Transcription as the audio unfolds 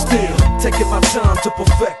taking my time to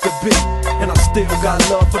perfect the beat, and I still got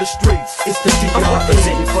love for the streets. It's the D.R.E. I'm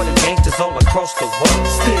representing for the gangsters all across the world.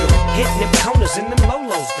 Still hitting them corners in them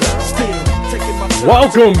lolos, girl. Still taking my time.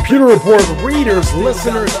 Welcome, Pewter Report readers,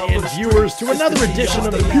 listeners, and viewers to another edition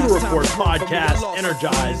of the Pewter Report podcast,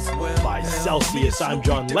 energized by Celsius. I'm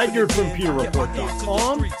John Ledyard from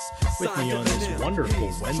PewterReport.com. With me on this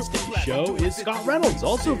wonderful Wednesday show is Scott Reynolds,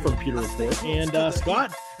 also from Pewter Report. And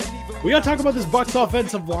Scott, we got to talk about this Bucs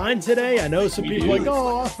offensive line today. I know some people are like,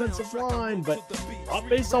 oh, offensive line, but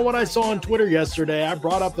based on what I saw on Twitter yesterday, I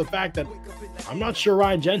brought up the fact that I'm not sure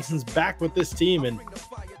Ryan Jensen's back with this team. And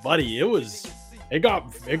buddy, it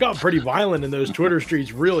got pretty violent in those Twitter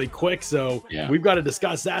streets really quick. So we've got to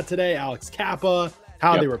discuss that today. Alex Kappa,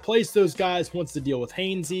 how they replace those guys. What's the deal with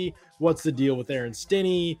Hainsey? What's the deal with Aaron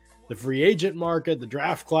Stinney? The free agent market, the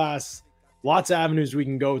draft class, lots of avenues we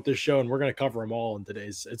can go with this show, and we're going to cover them all in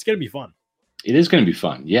today's. It's going to be fun. It is going to be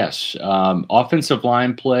fun, yes. Offensive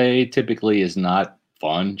line play typically is not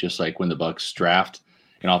fun, just like when the Bucs draft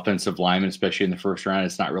an offensive lineman, especially in the first round.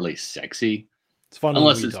 It's not really sexy. It's fun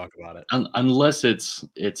unless we talk about it. Unless it's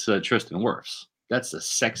Tristan Wirfs. That's the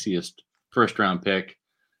sexiest first-round pick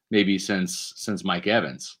maybe since Mike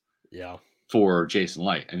Evans. Yeah. For Jason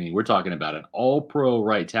Licht. I mean, we're talking about an all-pro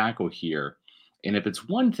right tackle here. And if it's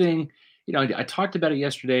one thing, I talked about it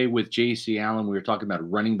yesterday with J.C. Allen. We were talking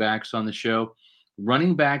about running backs on the show.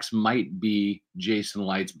 Running backs might be Jason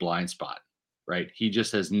Licht's blind spot, right? He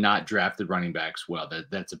just has not drafted running backs well.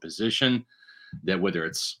 That's a position that whether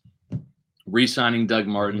it's re-signing Doug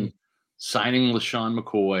Martin, signing LaShawn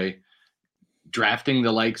McCoy, drafting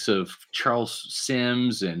the likes of Charles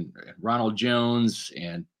Sims and Ronald Jones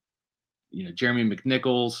and Jeremy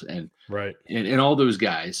McNichols and all those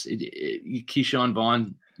guys, Keyshawn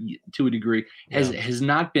Vaughn to a degree has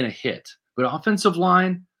not been a hit, but offensive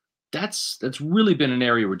line, that's really been an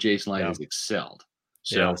area where Jason Licht has excelled.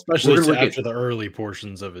 So especially after the early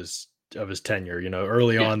portions of his tenure,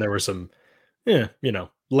 early on there were some,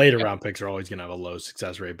 later round picks are always going to have a low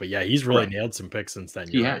success rate, but he's really nailed some picks since then.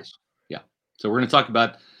 He has. Yeah. So we're going to talk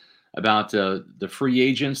about the free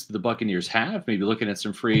agents the Buccaneers have, maybe looking at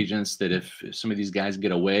some free agents that if some of these guys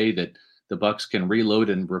get away, that the Bucs can reload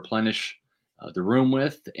and replenish the room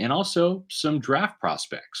with, and also some draft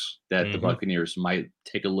prospects that the Buccaneers might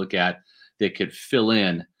take a look at that could fill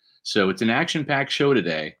in. So it's an action-packed show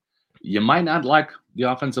today. You might not like the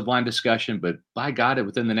offensive line discussion, but by God,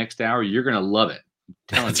 within the next hour, you're going to love it.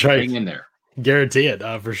 That's right. Hang in there. Guarantee it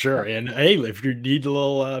for sure. And hey, if you need a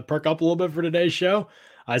little perk up a little bit for today's show,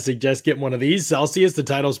 I suggest getting one of these. Celsius, the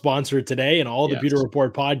title sponsor today, and all the Pewter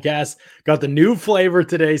Report podcasts got the new flavor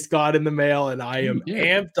today, Scott, in the mail, and I am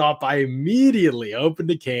amped up. I immediately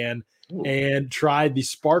opened a can and tried the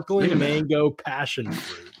sparkling mango passion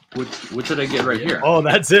fruit. What did I get right here? Oh,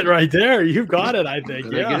 that's it right there. You've got it, I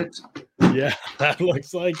think. Did I get it? Yeah, that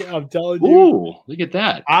looks like it. I'm telling you. Ooh, look at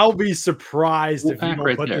that. I'll be surprised if you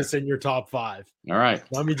don't put this in your top 5. All right.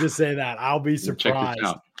 Let me just say that. I'll be surprised. Check this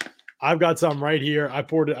out. I've got some right here. I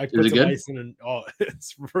poured it. I put some ice in, and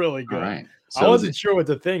it's really good. All right. So I wasn't sure what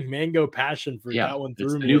to think. Mango passion fruit. That one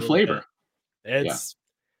threw me. New flavor.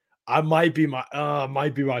 I might be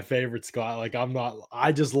my favorite, Scott. Like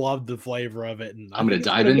I just love the flavor of it, and I'm going to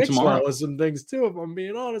dive in tomorrow with some things too. If I'm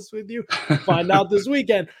being honest with you, find out this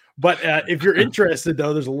weekend. But if you're interested,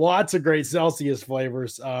 though, there's lots of great Celsius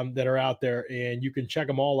flavors that are out there, and you can check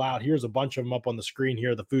them all out. Here's a bunch of them up on the screen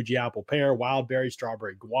here: the Fuji apple pear, wild berry,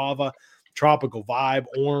 strawberry guava, tropical vibe,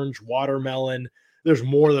 orange, watermelon. There's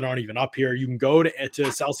more that aren't even up here. You can go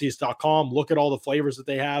to Celsius.com, look at all the flavors that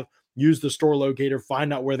they have. Use the store locator,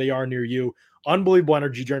 find out where they are near you. Unbelievable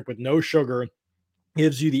energy drink with no sugar.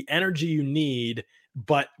 Gives you the energy you need,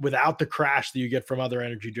 but without the crash that you get from other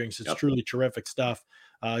energy drinks. It's truly terrific stuff.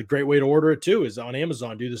 Great way to order it, too, is on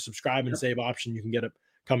Amazon. Do the subscribe and save option. You can get it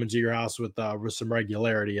coming to your house with some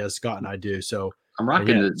regularity, as Scott and I do. So I'm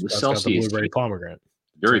rocking the Celsius blueberry pomegranate.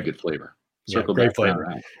 Very good flavor. Great flavor.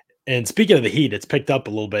 And speaking of the heat, it's picked up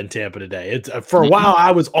a little bit in Tampa today. It's for a while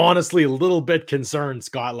I was honestly a little bit concerned,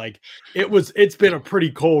 Scott. Like it's been a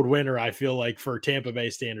pretty cold winter, I feel like, for Tampa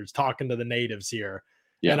Bay standards, talking to the natives here.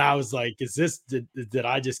 Yeah. And I was like, did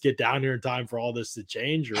I just get down here in time for all this to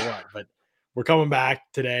change or what? But we're coming back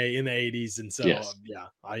today in the 80s. And so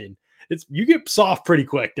I mean, you get soft pretty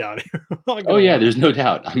quick down here. There's no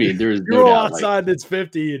doubt. I mean, there's no doubt. Outside and it's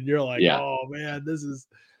 50 and you're like, oh man, this is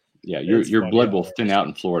your blood will thin out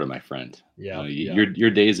in Florida, my friend.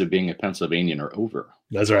 Your days of being a Pennsylvanian are over.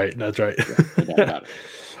 That's right.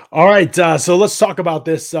 All right, so let's talk about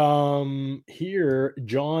this. Here,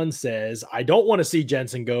 John says, I don't want to see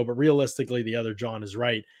Jensen go, but realistically, the other John is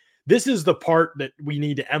right. this is the part that we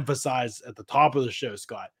need to emphasize at the top of the show,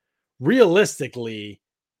 Scott. Realistically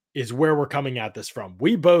is where we're coming at this from.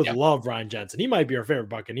 We both love Ryan Jensen. He might be our favorite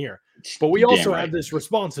Buccaneer, but we also have this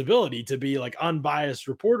responsibility to be like unbiased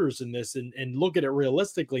reporters in this and look at it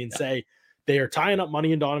realistically and say they are tying up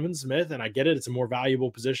money in Donovan Smith. And I get it. It's a more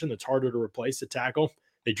valuable position that's harder to replace at tackle.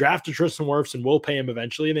 They drafted Tristan Wirfs and will pay him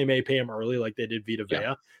eventually, and they may pay him early like they did Vita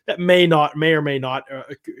Vea. That may or may not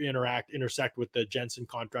intersect with the Jensen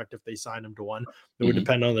contract if they sign him to one. It would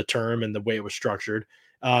depend on the term and the way it was structured.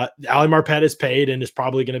 Ali Marpet is paid and is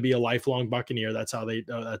probably going to be a lifelong Buccaneer. That's how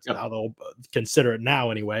how they'll consider it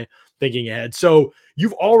now anyway, thinking ahead. So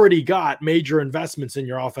you've already got major investments in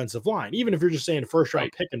your offensive line. Even if you're just saying first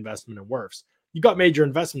round pick investment in Wirfs, you got major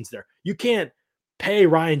investments there. You can't pay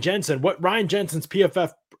Ryan Jensen. What Ryan Jensen's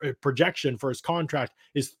PFF projection for his contract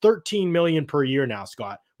is $13 million per year now,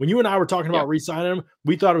 Scott. When you and I were talking about re-signing him,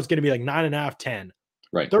 we thought it was going to be like 9.5, 10.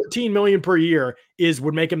 Right. $13 million per year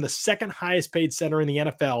would make him the second highest paid center in the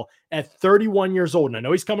NFL at 31 years old. And I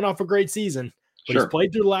know he's coming off a great season, but he's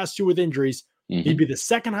played through the last two with injuries. He'd be the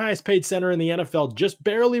second highest paid center in the NFL, just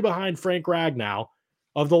barely behind Frank Ragnow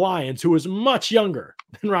of the Lions, who was much younger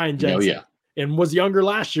than Ryan Jensen and was younger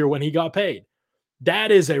last year when he got paid.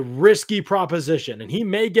 That is a risky proposition, and he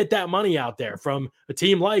may get that money out there from a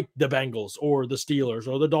team like the Bengals or the Steelers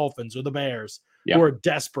or the Dolphins or the Bears who are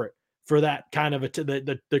desperate for that kind of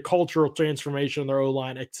the cultural transformation of their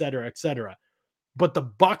O-line, et cetera, et cetera. But the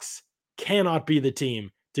Bucs cannot be the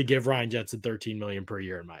team to give Ryan Jensen $13 million per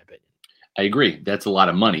year, in my opinion. I agree. That's a lot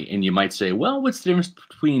of money. And you might say, well, what's the difference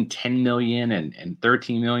between $10 million and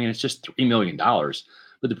 $13 million? It's just $3 million.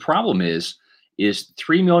 But the problem is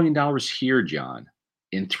 $3 million here, John,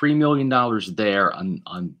 and $3 million there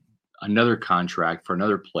on another contract for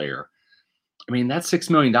another player. I mean, that's $6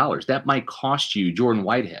 million. That might cost you Jordan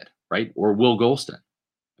Whitehead, right? Or Will Golston.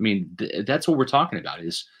 I mean, that's what we're talking about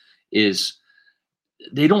is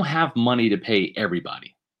they don't have money to pay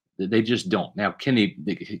everybody. They just don't. Now, can they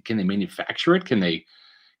manufacture it? Can they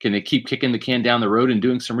keep kicking the can down the road and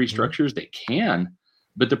doing some restructures? They can.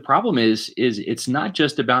 But the problem is it's not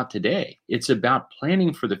just about today. It's about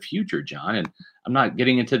planning for the future, John. And I'm not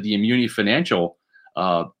getting into the Immuni Financial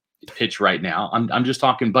pitch right now. I'm just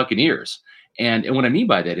talking Buccaneers. And what I mean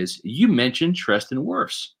by that is you mentioned Tristan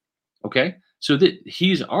Wirfs. Okay. So that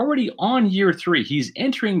he's already on year 3. He's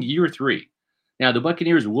entering year 3. Now, the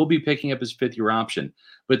Buccaneers will be picking up his 5th-year option.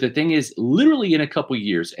 But the thing is, literally in a couple of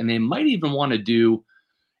years, and they might even want to do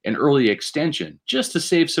an early extension just to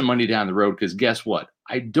save some money down the road, because guess what?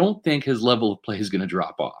 I don't think his level of play is going to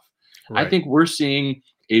drop off. Right. I think we're seeing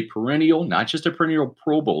a perennial, not just a perennial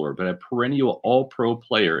Pro Bowler, but a perennial all-pro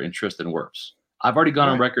player in Tristan Wirfs. I've already gone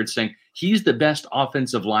on record saying he's the best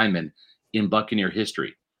offensive lineman in Buccaneer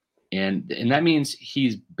history. And that means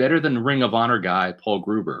he's better than Ring of Honor guy Paul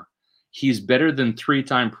Gruber. He's better than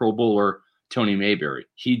 3-time Pro Bowler Tony Mayberry.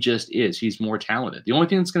 He just is. He's more talented. The only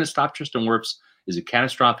thing that's going to stop Tristan Wirfs is a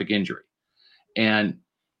catastrophic injury. And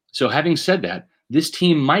so having said that, this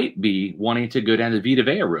team might be wanting to go down the Vita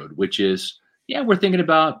Vea road, which is, we're thinking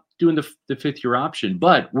about doing the 5th-year option,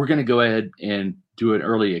 but we're going to go ahead and do an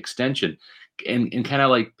early extension and kind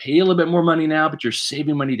of like pay a little bit more money now, but you're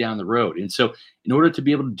saving money down the road. And so in order to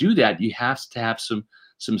be able to do that, you have to have some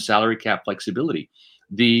salary cap flexibility.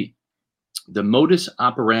 The modus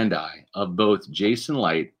operandi of both Jason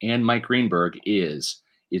Licht and Mike Greenberg is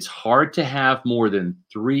it's hard to have more than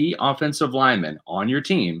 3 offensive linemen on your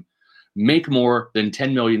team make more than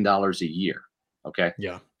 $10 million a year. Okay.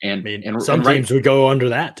 Yeah. And some teams would go under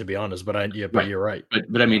that, to be honest, but you're right.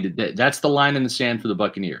 But I mean, that's the line in the sand for the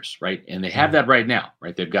Buccaneers, right? And they have that right now,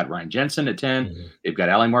 right? They've got Ryan Jensen at 10. They've got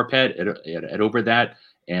Ali Marpet at over that.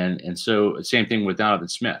 And so same thing with Donovan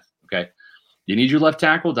Smith. Okay. You need your left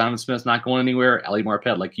tackle. Donovan Smith's not going anywhere. Ali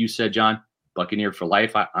Marpet, like you said, John, Buccaneer for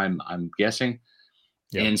life, I'm guessing.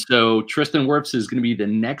 Yep. And so Tristan Wirfs is going to be the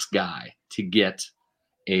next guy to get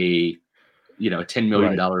a $10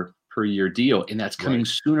 million per year deal. And that's coming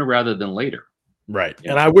sooner rather than later. Right.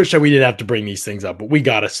 Yeah. And I wish that we didn't have to bring these things up, but we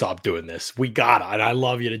got to stop doing this. We got to. And I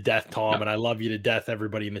love you to death, Tom. And I love you to death,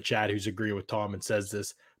 everybody in the chat who's agreeing with Tom and says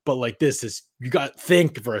this. But like, you got to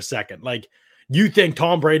think for a second. Like, you think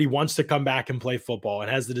Tom Brady wants to come back and play football and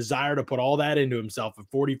has the desire to put all that into himself at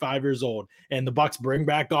 45 years old, and the Bucs bring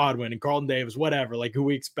back Godwin and Carlton Davis, whatever, like who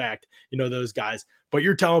we expect, those guys. But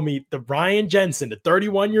you're telling me the Ryan Jensen at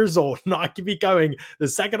 31 years old, not becoming the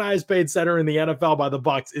second highest paid center in the NFL by the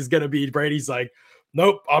Bucs, is going to be Brady's like,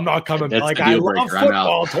 nope, I'm not coming. Like, I love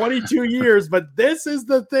football, 22 years, but this is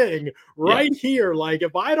the thing right here. Like,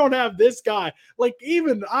 if I don't have this guy, like,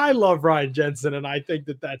 even I love Ryan Jensen, and I think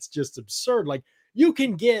that that's just absurd. Like, You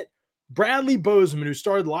can get Bradley Bozeman, who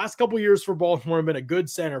started the last couple of years for Baltimore and been a good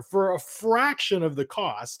center, for a fraction of the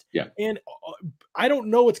cost. Yeah. And I don't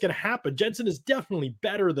know what's going to happen. Jensen is definitely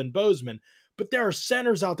better than Bozeman, but there are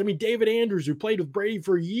centers out there. I mean, David Andrews, who played with Brady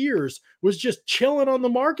for years, was just chilling on the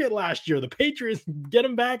market last year. The Patriots get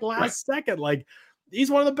him back last second. Like,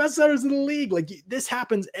 he's one of the best centers in the league. Like, this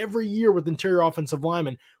happens every year with interior offensive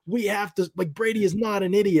linemen. We have to, like, Brady is not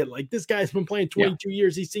an idiot. Like, this guy's been playing 22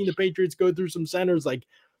 years. He's seen the Patriots go through some centers. Like,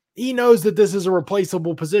 he knows that this is a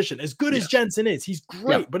replaceable position. As good as Jensen is, he's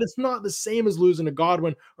great, but it's not the same as losing a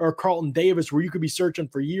Godwin or a Carlton Davis, where you could be searching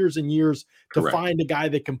for years and years to find a guy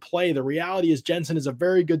that can play. The reality is Jensen is a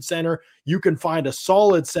very good center. You can find a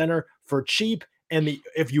solid center for cheap. And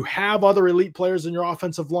if you have other elite players in your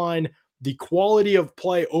offensive line, the quality of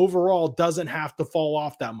play overall doesn't have to fall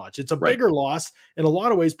off that much. It's a bigger loss in a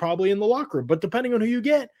lot of ways, probably in the locker room, but depending on who you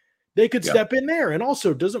get, they could step in there. And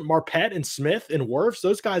also, doesn't Marpet and Smith and Wirfs,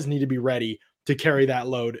 those guys need to be ready to carry that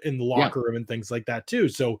load in the locker room and things like that too.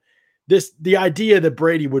 So the idea that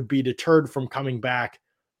Brady would be deterred from coming back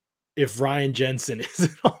if Ryan Jensen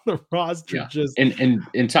isn't on the roster,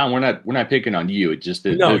 and Tom, we're not picking on you. It's just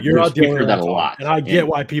that you're not dealing with that a lot. And I get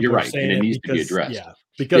why people are saying and it needs because, to be addressed. Yeah,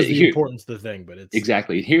 because the importance of the thing, but it's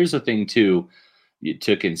exactly. Here's the thing too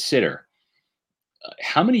to consider.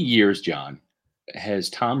 How many years, John, has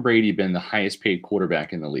Tom Brady been the highest paid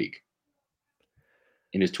quarterback in the league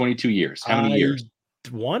in his 22 years? How many years?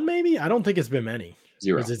 One, maybe? I don't think it's been many.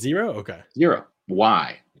 0. Is it 0? Okay. 0.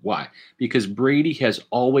 Why? Because Brady has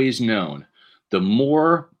always known the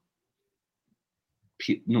more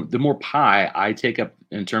pie I take up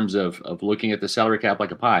in terms of looking at the salary cap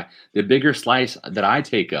like a pie, the bigger slice that I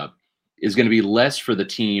take up is going to be less for the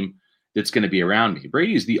team that's going to be around me.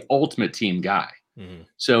 Brady is the ultimate team guy. Mm-hmm.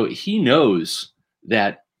 So he knows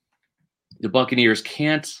that the Buccaneers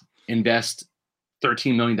can't invest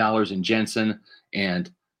 $13 million in Jensen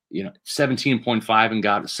and 17.5 in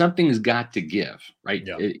God. Something's got to give, right?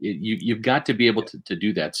 Yeah. You've got to be able to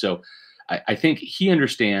do that. So I think he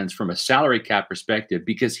understands from a salary cap perspective,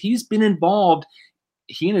 because he's been involved.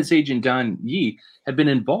 He and his agent Don Yee have been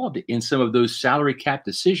involved in some of those salary cap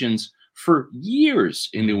decisions for years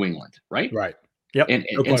in New England, right? Right. Yep.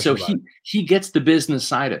 And so he gets the business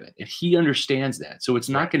side of it, and he understands that. So it's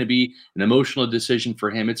not going to be an emotional decision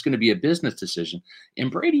for him. It's going to be a business decision.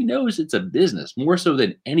 And Brady knows it's a business more so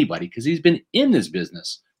than anybody, because he's been in this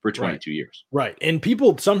business for 22 years. Right. And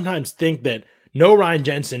people sometimes think that no Ryan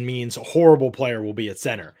Jensen means a horrible player will be at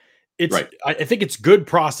center. I think it's good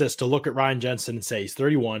process to look at Ryan Jensen and say he's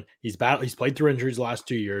 31. He's played through injuries the last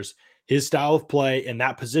 2 years. His style of play in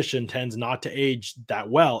that position tends not to age that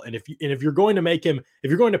well. And if you're going to make him, if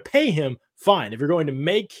you're going to pay him, fine. If you're going to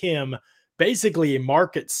make him basically a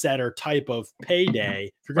market setter type of payday,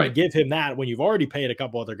 if you're going to give him that when you've already paid a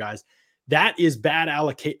couple other guys, that is bad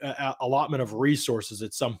allotment of resources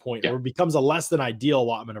at some point, or it becomes a less than ideal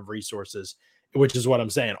allotment of resources, which is what I'm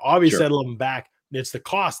saying. Obviously, settle him back. It's the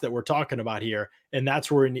cost that we're talking about here. And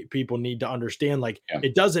that's where people need to understand,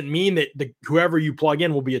 it doesn't mean that whoever you plug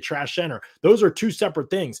in will be a trash center. Those are two separate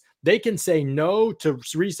things. They can say no to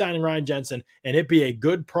re-signing Ryan Jensen and it be a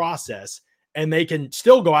good process, and they can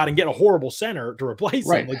still go out and get a horrible center to replace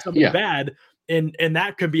him, like something bad. And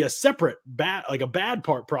that could be a separate bad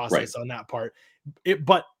part process on that part.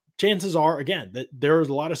 But chances are, again, that there's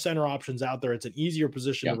a lot of center options out there. It's an easier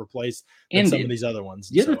position to replace than some of these other ones.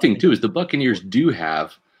 The other thing, too, is the Buccaneers do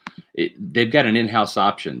have they've got an in-house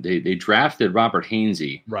option. They drafted Robert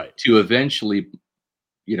Hainsey to eventually,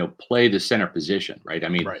 play the center position, right? I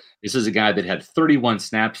mean, this is a guy that had 31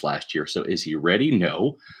 snaps last year. So is he ready?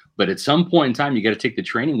 No. But at some point in time, you got to take the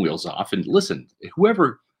training wheels off. And listen,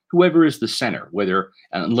 whoever is the center,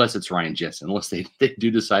 unless it's Ryan Jensen, unless they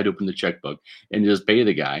do decide to open the checkbook and just pay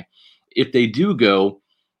the guy, if they do go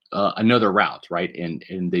another route, right,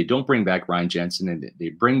 and they don't bring back Ryan Jensen and they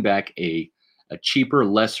bring back a cheaper,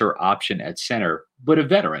 lesser option at center, but a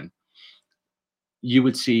veteran, you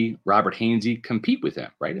would see Robert Hainsey compete with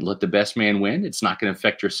him, right, and let the best man win. It's not going to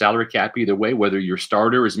affect your salary cap either way, whether your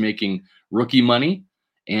starter is making rookie money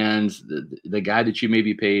and the guy that you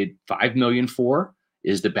maybe paid $5 million for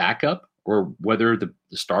is the backup, or whether the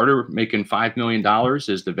starter making $5 million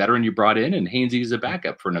is the veteran you brought in and Hainsey is a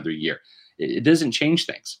backup for another year. It doesn't change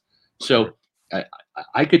things. So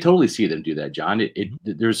I could totally see them do that, John.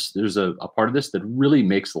 There's a part of this that really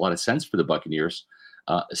makes a lot of sense for the Buccaneers,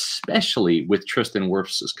 especially with Tristan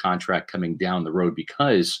Wirfs' contract coming down the road,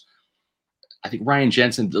 because I think Ryan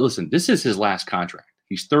Jensen, listen, this is his last contract.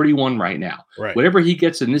 He's 31 right now. Right. Whatever he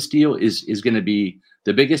gets in this deal is going to be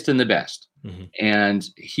the biggest and the best. Mm-hmm. And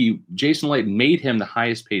Jason Light made him the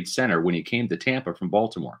highest paid center when he came to Tampa from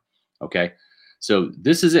Baltimore. Okay. So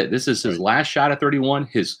this is it. This is his last shot at 31.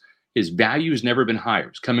 His value has never been higher.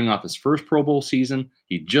 He's coming off his first Pro Bowl season.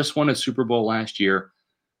 He just won a Super Bowl last year.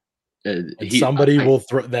 Somebody will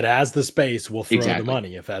throw that has the space will throw exactly. the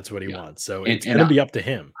money if that's what he wants. So it's and going to be up to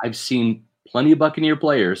him. I've seen plenty of Buccaneer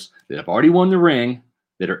players that have already won the ring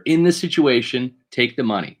that are in this situation take the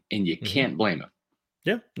money, and you can't blame them.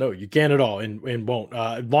 Yeah, no, you can't at all, and won't.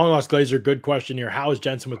 Long Lost Glazer, good question here. How is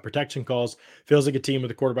Jensen with protection calls? Feels like a team with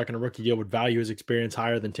a quarterback and a rookie deal would value his experience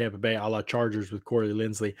higher than Tampa Bay, a la Chargers with Corey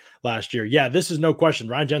Linsley last year. Yeah, this is no question.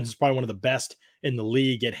 Ryan Jensen's probably one of the best in the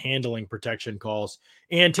league at handling protection calls.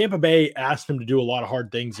 And Tampa Bay asked him to do a lot of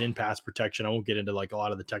hard things in pass protection. I won't get into like a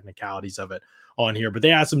lot of the technicalities of it on here, but they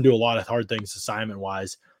asked him to do a lot of hard things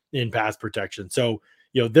assignment-wise in pass protection. So,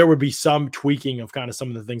 there would be some tweaking of kind of some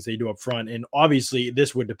of the things they do up front. And obviously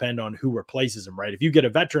this would depend on who replaces him, right? If you get a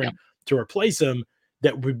veteran to replace him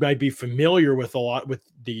that might be familiar with a lot with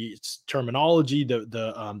the terminology,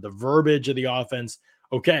 the verbiage of the offense.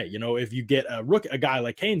 Okay. If you get a guy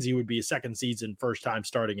like Haynes, he would be a second season, first time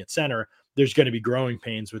starting at center. There's going to be growing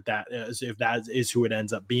pains with that if that is who it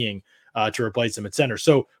ends up being to replace him at center.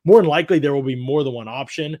 So more than likely there will be more than one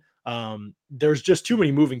option. There's just too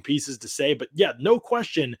many moving pieces to say, but yeah, no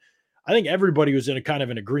question. I think everybody was in a kind of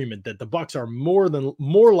an agreement that the Bucs are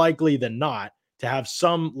more likely than not to have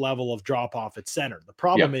some level of drop off at center. The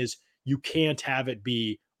problem is you can't have it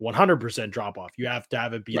be 100% drop off. You have to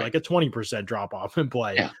have it be like a 20% drop off in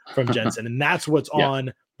play from Jensen. And that's what's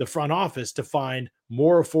on the front office to find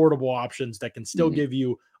more affordable options that can still give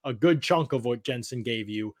you a good chunk of what Jensen gave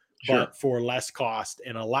you, but for less cost,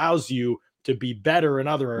 and allows you to be better in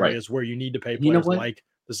other areas where you need to pay players like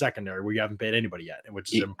the secondary, where you haven't paid anybody yet,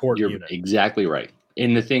 which is an important unit. Exactly right.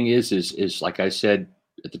 And the thing is like I said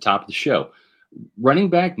at the top of the show, running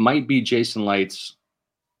back might be Jason Light's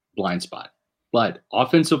blind spot, but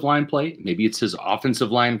offensive line play, maybe it's his offensive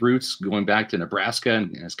line roots going back to Nebraska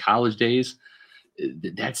and his college days.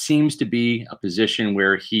 That seems to be a position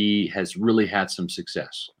where he has really had some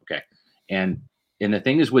success. Okay. And the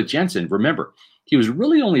thing is with Jensen, remember, he was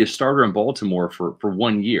really only a starter in Baltimore for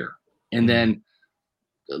 1 year. And then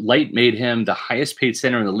Light made him the highest paid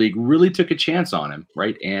center in the league, really took a chance on him,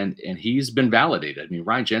 right? And he's been validated. I mean,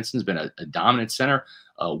 Ryan Jensen's been a dominant center.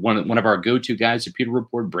 One of our go-to guys at Pewter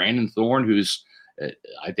Report, Brandon Thorne, who's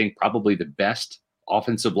I think probably the best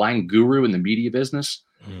offensive line guru in the media business,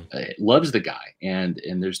 loves the guy. And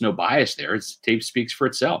there's no bias there. It's tape speaks for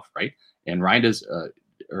itself, right? And Brandon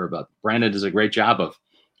does a great job of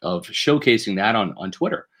showcasing that on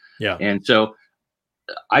Twitter. Yeah. And so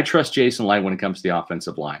I trust Jason Light when it comes to the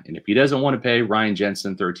offensive line. And if he doesn't want to pay Ryan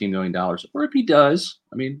Jensen $13 million, or if he does,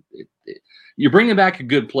 I mean, you're bringing back a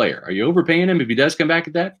good player. Are you overpaying him if he does come back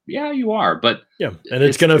at that? Yeah, you are. But yeah, and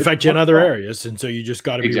it's going to affect you in other areas. And so you just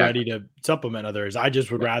got to be ready to supplement other areas. I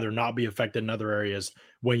just would rather not be affected in other areas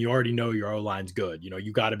when you already know your O-line's good.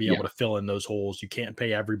 You got to be able to fill in those holes. You can't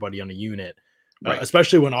pay everybody on a unit,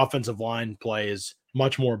 especially when offensive line play is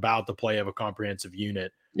much more about the play of a comprehensive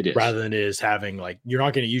unit. It is. Rather than it is having, like, you're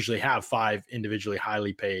not going to usually have 5 individually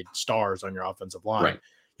highly paid stars on your offensive line. Right.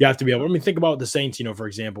 You have to be able, think about the Saints, for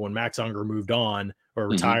example, when Max Unger moved on or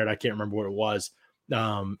retired, I can't remember what it was.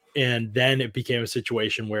 And then it became a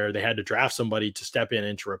situation where they had to draft somebody to step in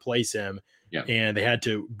and to replace him. Yeah. And they had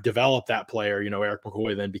to develop that player. Eric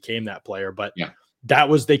McCoy then became that player. But that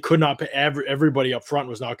was, they could not pay everybody up front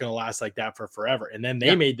was not going to last like that for forever. And then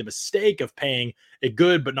they made the mistake of paying a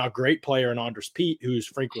good but not great player in Andres Pete, who's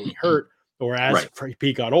frequently hurt, or as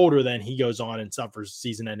Pete got older, then he goes on and suffers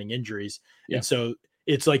season-ending injuries. Yeah. And so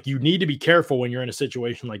it's like you need to be careful when you're in a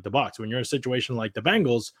situation like the Bucs, when you're in a situation like the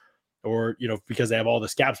Bengals, or because they have all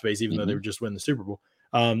this cap space, even though they would just win the Super Bowl,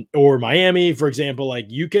 or Miami, for example. Like,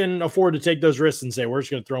 you can afford to take those risks and say, we're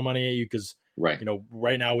just going to throw money at you because right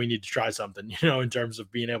now we need to try something, in terms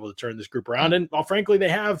of being able to turn this group around. And frankly, they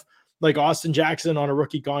have like Austin Jackson on a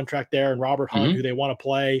rookie contract there, and Robert Hunt, who they want to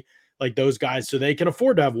play, like those guys, so they can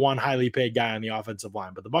afford to have one highly paid guy on the offensive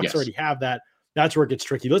line. But the Bucs already have that. That's where it gets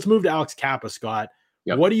tricky. Let's move to Alex Kappa, Scott.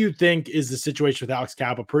 Yep. What do you think is the situation with Alex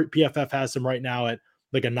Kappa? PFF has him right now at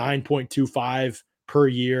like a 9.25 per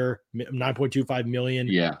year, 9.25 million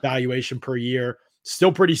valuation per year.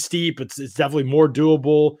 Still pretty steep. It's definitely more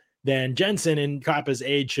doable than Jensen, and Kappa's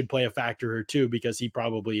age should play a factor here too, because he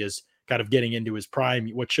probably is kind of getting into his prime,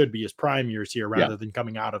 what should be his prime years here, rather than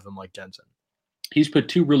coming out of them like Jensen. He's put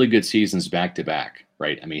 2 really good seasons back to back,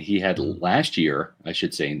 right? I mean, he had last year, I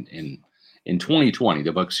should say, In 2020,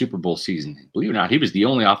 the Bucs Super Bowl season, believe it or not, he was the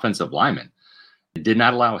only offensive lineman that did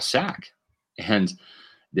not allow a sack. And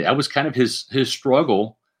that was kind of his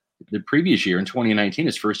struggle the previous year in 2019.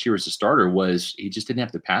 His first year as a starter was he just didn't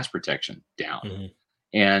have the pass protection down. Mm-hmm.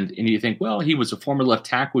 And you think, well, he was a former left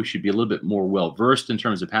tackle. He should be a little bit more well-versed in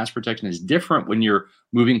terms of pass protection. It's different when you're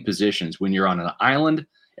moving positions. When you're on an island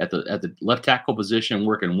at the left tackle position,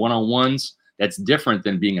 working one-on-ones, that's different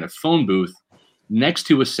than being in a phone booth next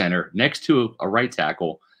to a center, next to a right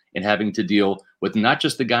tackle, and having to deal with not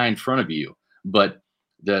just the guy in front of you, but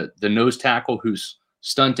the nose tackle who's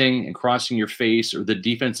stunting and crossing your face, or the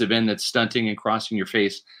defensive end that's stunting and crossing your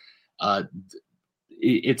face.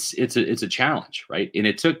 It's a challenge, right? And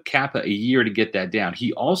it took Kappa a year to get that down.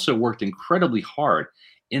 He also worked incredibly hard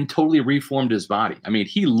and totally reformed his body. I mean,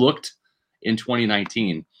 he looked in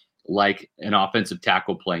 2019 like an offensive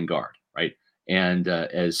tackle playing guard, right? And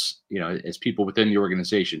as you know, as people within the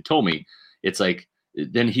organization told me, it's like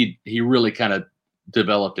then he really kind of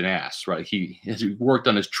developed an ass, right? He worked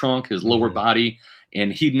on his trunk, his lower body,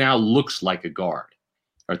 and he now looks like a guard.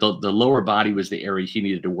 Right? The lower body was the area he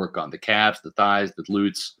needed to work on: the calves, the thighs, the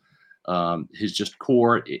glutes, his just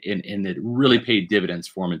core, and it really paid dividends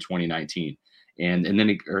for him in 2019. And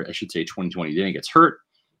then, or I should say 2020. Then he gets hurt,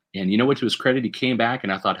 and you know what? To his credit, he came back,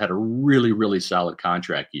 and I thought had a really, really solid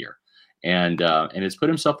contract year, and has put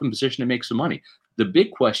himself in position to make some money. The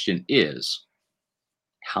big question is,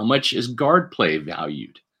 how much is guard play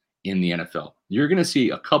valued in the NFL? You're going to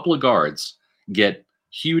see a couple of guards get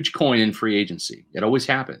huge coin in free agency. It always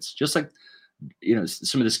happens. Just like, you know,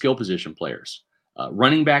 some of the skill position players.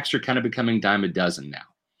 Running backs are kind of becoming dime a dozen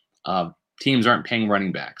now. Teams aren't paying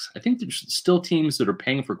running backs. I think there's still teams that are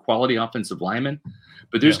paying for quality offensive linemen,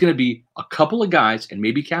 but there's going to be a couple of guys, and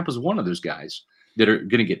maybe Kappa's one of those guys, that are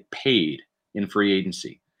going to get paid in free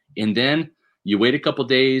agency. And then you wait a couple of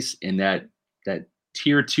days, and that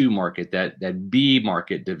tier 2 market, that B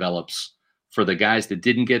market develops for the guys that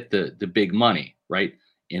didn't get the big money, right?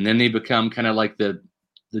 And then they become kind of like the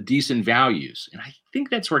decent values. And I think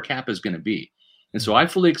that's where Kappa is going to be. And so I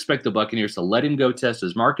fully expect the Buccaneers to let him go test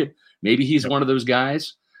his market. Maybe he's one of those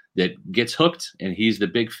guys that gets hooked and he's the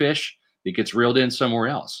big fish that gets reeled in somewhere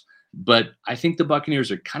else. But I think the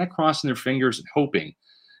Buccaneers are kind of crossing their fingers and hoping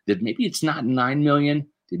that maybe it's not $9 million,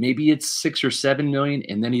 that maybe it's $6 or $7 million,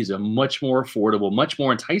 and then he's a much more affordable, much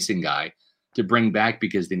more enticing guy to bring back,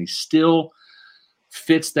 because then he still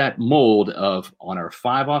fits that mold of, on our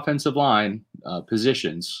 5 offensive line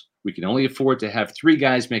positions, we can only afford to have 3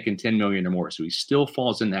 guys making $10 million or more. So he still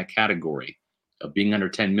falls in that category of being under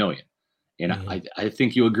 $10 million. And I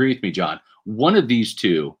think you agree with me, John. One of these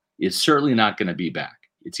two is certainly not going to be back.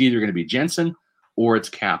 It's either going to be Jensen or it's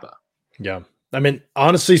Kappa. Yeah. I mean,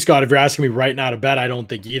 honestly, Scott, if you're asking me right now to bet, I don't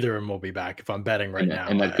think either of them will be back if I'm betting right now.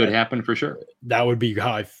 And that could happen for sure. That would be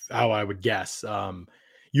how I would guess.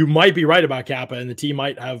 You might be right about Kappa, and the team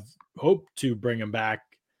might have hoped to bring him back,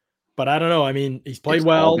 but I don't know. I mean, he's played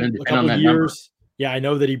well a couple of years. Number. Yeah, I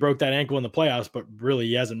know that he broke that ankle in the playoffs, but really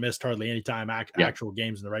he hasn't missed hardly any time actual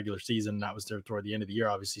games in the regular season. That was there toward the end of the year,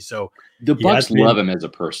 obviously. So the Bucs love him as a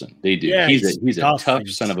person. They do. Yeah, he's a tough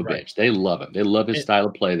son of a bitch. They love him. They love his style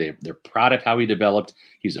of play. They're proud of how he developed.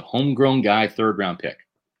 He's a homegrown guy, 3rd round pick.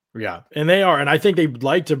 Yeah, and they are. And I think they'd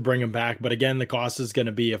like to bring him back. But again, the cost is going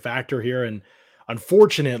to be a factor here. And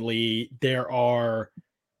unfortunately, there are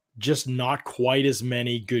just not quite as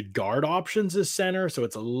many good guard options as center. So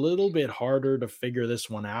it's a little bit harder to figure this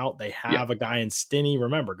one out. They have a guy in Stinney.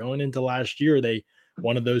 Remember, going into last year, they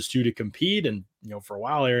wanted those two to compete. And, you know, for a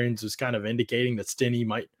while, Arians was kind of indicating that Stinney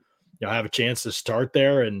might, you know, have a chance to start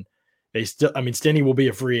there. And they still, I mean, Stinney will be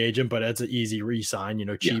a free agent, but that's an easy re-sign, you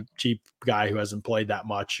know, cheap guy who hasn't played that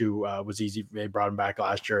much, who was easy. They brought him back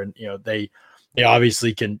last year, and, you know, they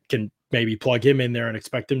obviously can maybe plug him in there and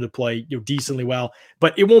expect him to play, you know, decently well,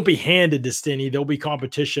 but it won't be handed to Stinney. There'll be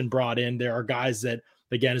competition brought in. There are guys that,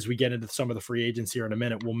 again, as we get into some of the free agents here in a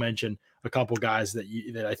minute, we'll mention a couple guys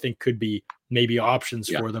that I think could be maybe options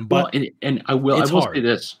for them. But I will say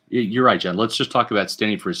this. You're right, John. Let's just talk about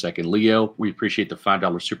Stinney for a second. Leo, we appreciate the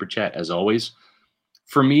 $5 super chat as always.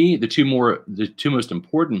 For me, the two most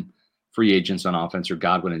important free agents on offense are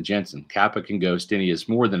Godwin and Jensen. Kappa can go. Stinney is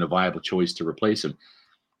more than a viable choice to replace him.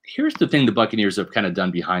 Here's the thing the Buccaneers have kind of done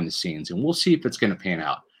behind the scenes, and we'll see if it's going to pan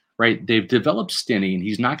out, right? They've developed Stinney, and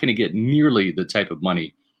he's not going to get nearly the type of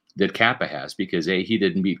money that Kappa has because, A, he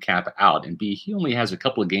didn't beat Kappa out, and B, he only has a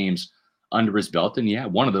couple of games under his belt, and yeah,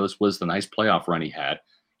 one of those was the nice playoff run he had.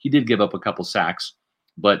 He did give up a couple sacks,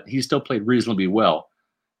 but he still played reasonably well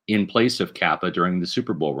in place of Kappa during the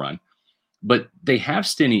Super Bowl run. But they have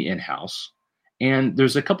Stinney in-house, And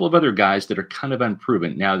there's a couple of other guys that are kind of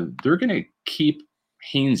unproven. Now, they're going to keep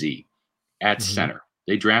Hainsey at center.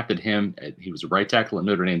 They drafted him. He was a right tackle at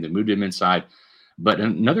Notre Dame. They moved him inside. But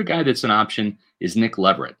another guy that's an option is Nick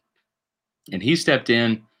Leverett. And he stepped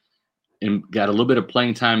in and got a little bit of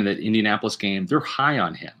playing time in that Indianapolis game. They're high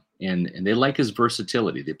on him, and they like his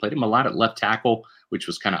versatility. They played him a lot at left tackle, which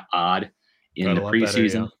was kind of odd in the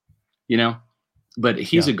preseason, but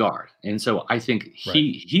he's a guard. And so I think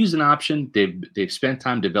he's an option. They've spent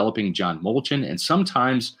time developing John Molchen, and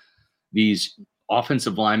sometimes these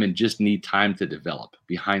offensive linemen just need time to develop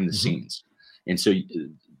behind the scenes. And so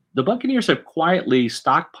the Buccaneers have quietly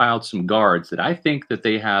stockpiled some guards that I think that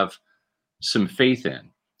they have some faith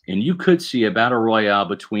in. And you could see a battle royale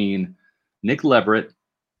between Nick Leverett,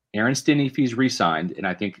 Aaron Stinney if he's re-signed, and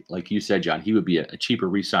I think, like you said, John, he would be a cheaper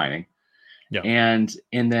re-signing. Yeah. And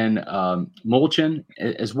then Molchen,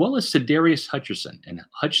 as well as Sedarius Hutcherson. And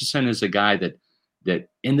Hutcherson is a guy that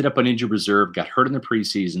ended up on injured reserve, got hurt in the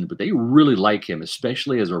preseason, but they really like him,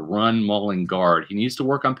 especially as a run-mauling guard. He needs to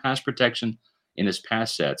work on pass protection in his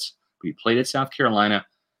pass sets. He played at South Carolina,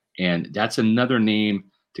 and that's another name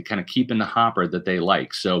to kind of keep in the hopper that they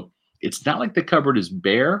like. So it's not like the cupboard is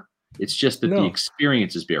bare. It's just that the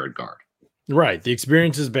experience is bare at guard. Right. The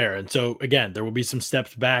experience is bare. And so, again, there will be some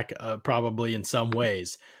steps back probably in some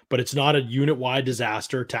ways, but it's not a unit-wide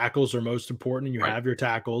disaster. Tackles are most important, and you have your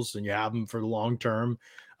tackles, and you have them for the long term.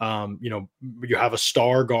 You have a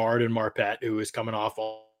star guard in Marpet who is coming off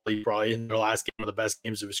probably in their last game, one of the best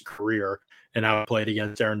games of his career, and now played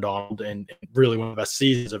against Aaron Donald and really one of the best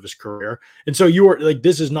seasons of his career. And so you are like,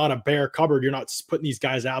 this is not a bare cupboard. You're not putting these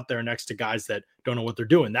guys out there next to guys that don't know what they're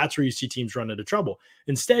doing. That's where you see teams run into trouble.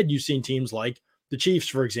 Instead, you've seen teams like the Chiefs,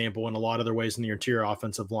 for example, in a lot of their ways in the interior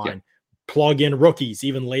offensive line, plug in rookies,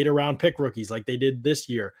 even later round pick rookies like they did this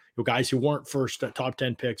year, guys who weren't first top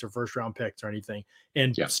 10 picks or first round picks or anything,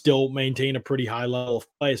 and still maintain a pretty high level of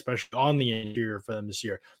play, especially on the interior for them this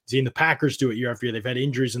year. Seeing the Packers do it year after year. They've had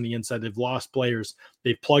injuries in the inside. They've lost players.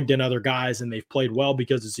 They've plugged in other guys, and they've played well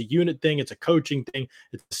because it's a unit thing. It's a coaching thing.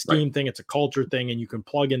 It's a scheme thing. It's a culture thing, and you can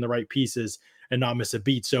plug in the right pieces and not miss a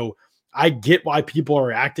beat. So I get why people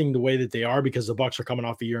are acting the way that they are, because the Bucs are coming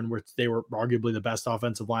off a year in which they were arguably the best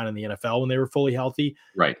offensive line in the NFL when they were fully healthy.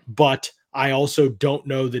 Right. But I also don't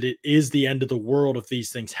know that it is the end of the world if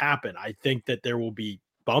these things happen. I think that there will be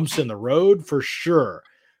bumps in the road for sure,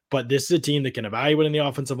 but this is a team that can evaluate in the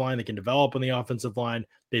offensive line, that can develop in the offensive line.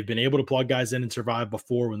 They've been able to plug guys in and survive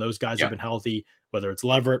before when those guys have been healthy, whether it's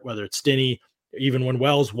Leverett, whether it's Stinney, even when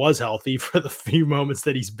Wells was healthy for the few moments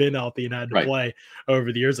that he's been healthy and had to play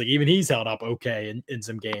over the years. Like, even he's held up okay in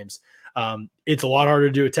some games. It's a lot harder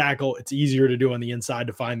to do a tackle. It's easier to do on the inside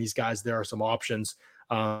to find these guys. There are some options.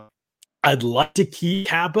 I'd like to keep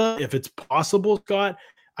Kappa if it's possible, Scott.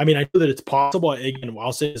 I mean, I know that it's possible. Again,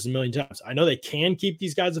 I'll say this a million times. I know they can keep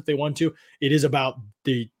these guys if they want to. It is about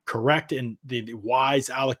the correct and the wise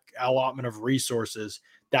allotment of resources.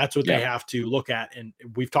 That's what they have to look at. And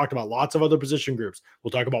we've talked about lots of other position groups.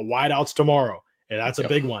 We'll talk about wideouts tomorrow, and that's a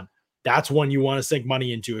big one. That's one you want to sink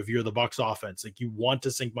money into if you're the Bucs offense. Like, you want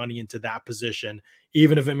to sink money into that position,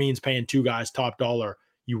 even if it means paying two guys top dollar.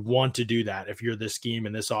 You want to do that if you're this scheme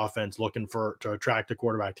and this offense looking to attract a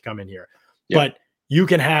quarterback to come in here. But you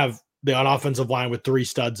can have an offensive line with three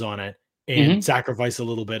studs on it and sacrifice a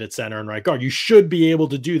little bit at center and right guard. You should be able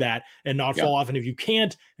to do that and not fall off. And if you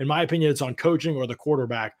can't, in my opinion, it's on coaching or the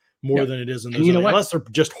quarterback more than it is in those, unless they're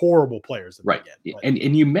just horrible players. Right. And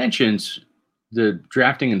you mentioned the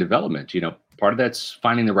drafting and development. Part of that's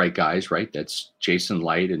finding the right guys, right? That's Jason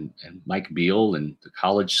Light and Mike Beal and the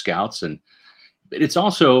college scouts. But it's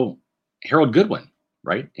also Harold Goodwin,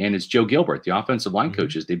 right? And it's Joe Gilbert, the offensive line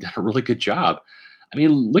coaches. They've done a really good job. I mean,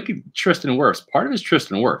 look at Tristan Wirfs. Part of it is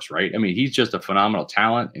Tristan Wirfs, right? I mean, he's just a phenomenal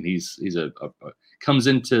talent, and he's comes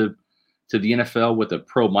into the NFL with a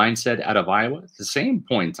pro mindset out of Iowa. At the same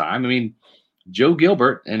point in time, I mean, Joe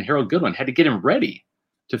Gilbert and Harold Goodwin had to get him ready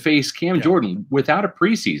to face Cam Jordan without a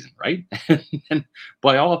preseason, right? And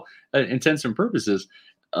by all intents and purposes,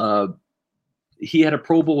 he had a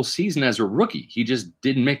Pro Bowl season as a rookie. He just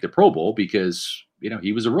didn't make the Pro Bowl because,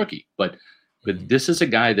 he was a rookie. But this is a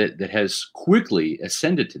guy that has quickly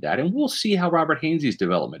ascended to that. And we'll see how Robert Hainsey's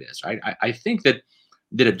development is. Right? I think that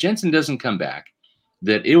if Jensen doesn't come back,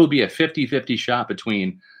 that it will be a 50-50 shot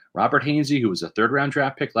between Robert Hainsey, who was a third-round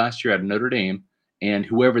draft pick last year out of Notre Dame, and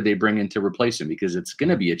whoever they bring in to replace him, because it's going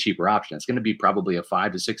to be a cheaper option. It's going to be probably a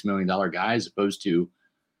 $5 to $6 million guy as opposed to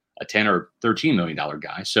a $10 or $13 million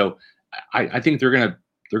guy. So I think they're going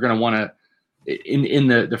to want to, in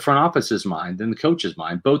the front office's mind and the coach's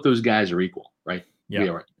mind, both those guys are equal, right?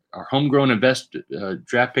 Yeah. Our homegrown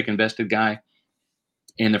draft pick invested guy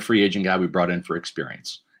and the free agent guy we brought in for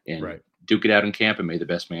experience. And duke it out in camp and may the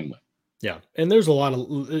best man win. Yeah. And there's a lot of,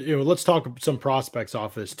 let's talk some prospects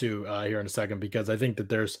off this too here in a second, because I think that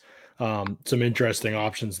there's some interesting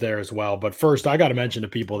options there as well. But first, I got to mention to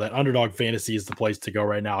people that Underdog Fantasy is the place to go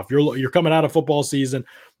right now. If you're coming out of football season,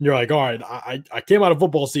 you're like, all right, I came out of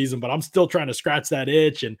football season, but I'm still trying to scratch that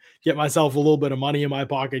itch and get myself a little bit of money in my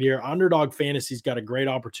pocket here. Underdog Fantasy's got a great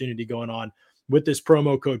opportunity going on with this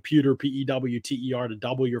promo code Pewter, PEWTER, to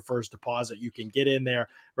double your first deposit. You can get in there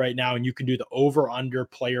right now and you can do the over-under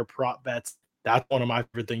player prop bets. That's one of my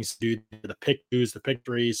favorite things to do. The pick twos, the pick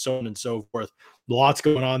threes, so on and so forth. Lots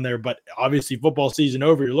going on there, but obviously football season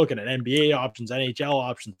over, you're looking at NBA options, NHL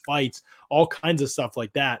options, fights, all kinds of stuff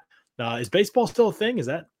like that. Is baseball still a thing? Is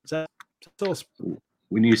that still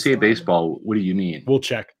when you say baseball, what do you mean? We'll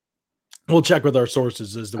check with our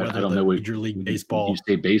sources as to whether I don't know Major League Baseball. When you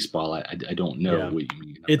say baseball, I don't know what you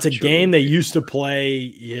mean. It's a game they used to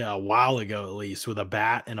play a while ago, at least, with a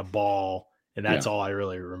bat and a ball. And that's all I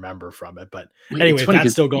really remember from it. But anyway,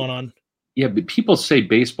 that's still going on. Yeah, but people say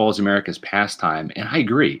baseball is America's pastime, and I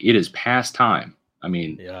agree. It is pastime. I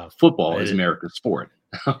mean, football is America's sport.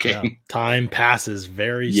 Okay. Yeah. Time passes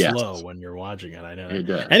very slow when you're watching it. I know. It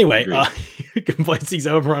does. Anyway, you can place these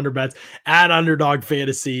over-under bets at Underdog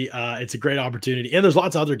Fantasy. It's a great opportunity. And there's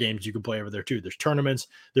lots of other games you can play over there too. There's tournaments.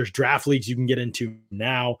 There's draft leagues you can get into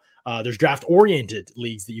now. There's draft-oriented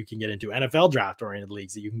leagues that you can get into, NFL draft-oriented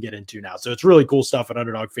leagues that you can get into now. So it's really cool stuff at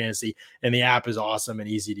Underdog Fantasy, and the app is awesome and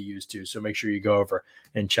easy to use too. So make sure you go over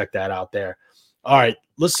and check that out there. All right,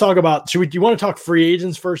 let's talk about, do you want to talk free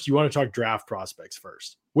agents first? Do you want to talk draft prospects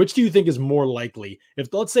first? Which do you think is more likely?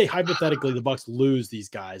 If, let's say, hypothetically, the Bucs lose these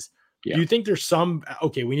guys, do you think there's some,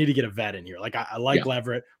 okay, we need to get a vet in here. Like, I like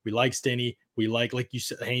Leverett. We like Stinney. We like you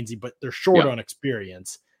said, Hainsey, but they're short on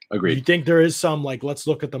experience. Agreed. Do you think there is some, like, let's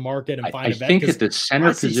look at the market and find a vet? I think at the center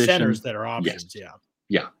position. Centers that are options,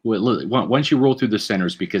 Yeah. Well, once you roll through the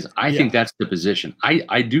centers, because I think that's the position.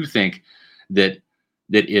 I do think that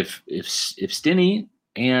if Stinney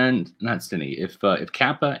and not Stinney, if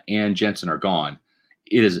Kappa and Jensen are gone,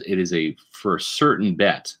 it is a for certain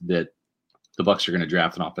bet that the Bucs are going to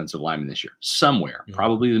draft an offensive lineman this year somewhere,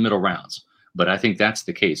 probably the middle rounds. But I think that's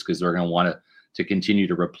the case because they're going to want to continue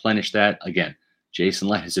to replenish that. Again, Jason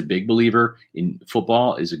Licht is a big believer in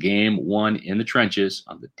football is a game won in the trenches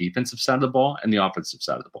on the defensive side of the ball and the offensive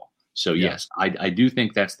side of the ball. So yes, I do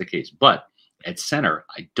think that's the case. But at center,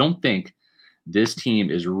 I don't think this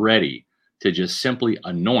team is ready to just simply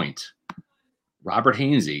anoint Robert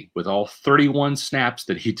Hainsey with all 31 snaps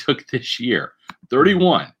that he took this year.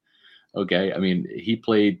 31. Okay. I mean, he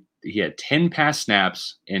had 10 pass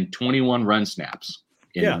snaps and 21 run snaps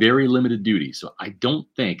in very limited duty. So I don't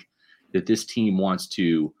think that this team wants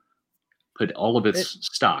to put all of its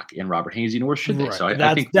stock in Robert Hainsey, nor should they. So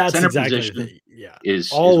I think that's center exactly position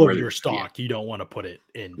is all of your stock. You don't want to put it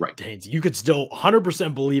in Hainsey. You could still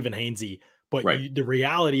 100% believe in Hainsey, but the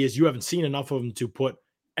reality is you haven't seen enough of him to put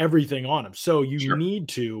everything on him. So you need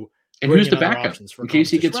to. And who's the backup in case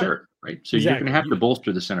he gets hurt, right? So you're going to have to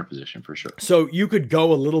bolster the center position for sure. So you could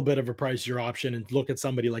go a little bit of a pricier option and look at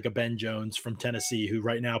somebody like a Ben Jones from Tennessee, who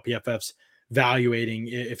right now PFF's valuating,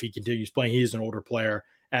 if he continues playing, he's an older player,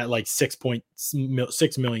 at like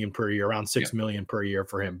 $6.6 million per year, around $6 million per year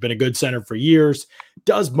for him. Been a good center for years,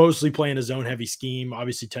 does mostly play in a zone heavy scheme.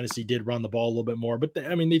 Obviously Tennessee did run the ball a little bit more, but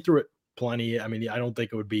they threw it plenty. I mean, I don't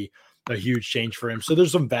think it would be a huge change for him. So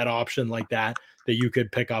there's some vet option like that you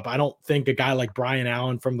could pick up. I don't think a guy like Brian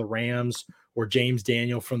Allen from the Rams or James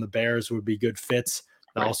Daniel from the Bears would be good fits.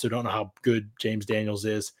 I also don't know how good James Daniels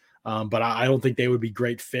is. But I don't think they would be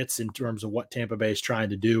great fits in terms of what Tampa Bay is trying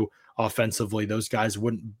to do offensively. Those guys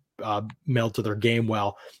wouldn't meld to their game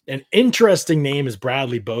well. An interesting name is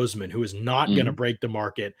Bradley Bozeman, who is not going to break the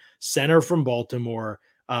market. Center from Baltimore.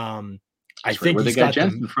 I think where they got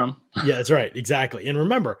Jensen from. Yeah, that's right. Exactly. And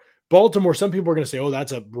remember, Baltimore, some people are going to say, oh,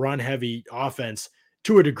 that's a run-heavy offense.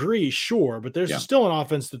 To a degree, sure, but there's still an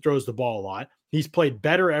offense that throws the ball a lot. He's played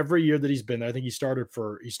better every year that he's been there. I think he started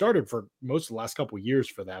for most of the last couple of years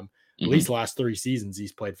for them, at least the last 3 seasons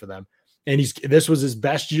he's played for them. And this was his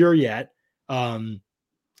best year yet.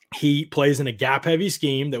 He plays in a gap-heavy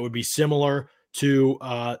scheme that would be similar to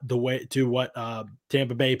what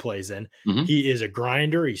Tampa Bay plays in. He is a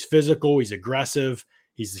grinder. He's physical. He's aggressive.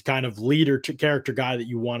 He's the kind of leader to character guy that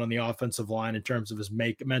you want on the offensive line in terms of his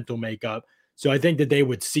mental makeup. So I think that they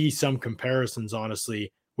would see some comparisons,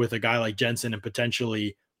 honestly, with a guy like Jensen and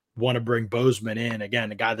potentially want to bring Bozeman in.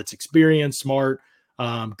 Again, a guy that's experienced, smart,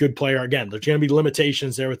 good player. Again, there's going to be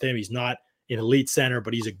limitations there with him. He's not an elite center,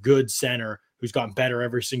 but he's a good center who's gotten better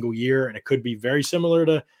every single year. And it could be very similar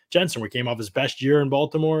to Jensen. We came off his best year in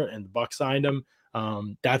Baltimore, and the Bucs signed him.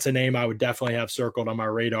 That's a name I would definitely have circled on my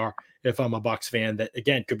radar if I'm a Bucs fan. That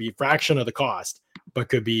again could be a fraction of the cost, but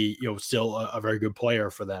could be still a very good player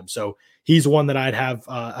for them. So he's one that I'd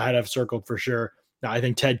have circled for sure. Now, I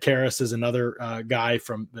think Ted Karras is another guy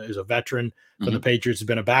who's a veteran from the Patriots, has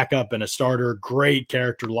been a backup and a starter. Great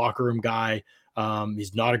character, locker room guy.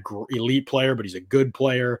 He's not an elite player, but he's a good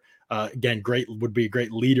player. Again, would be a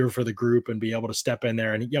great leader for the group and be able to step in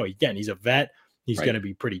there. And again, he's a vet. He's going to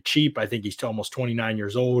be pretty cheap. I think he's almost 29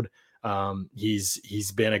 years old.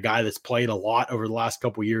 He's been a guy that's played a lot over the last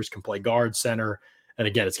couple of years, can play guard, center. And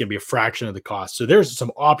again, it's going to be a fraction of the cost. So there's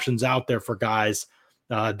some options out there for guys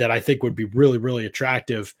that I think would be really, really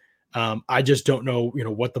attractive. I just don't know,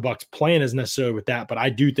 what the Bucs plan is necessarily with that, but I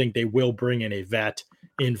do think they will bring in a vet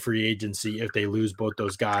in free agency if they lose both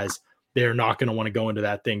those guys. They're not going to want to go into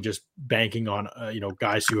that thing just banking on,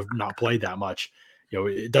 guys who have not played that much.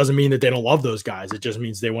 It doesn't mean that they don't love those guys. It just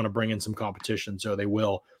means they want to bring in some competition. So they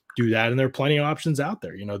will do that. And there are plenty of options out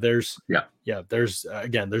there. There's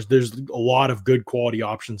a lot of good quality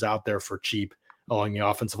options out there for cheap along the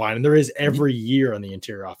offensive line. And there is every year on the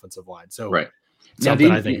interior offensive line. So right.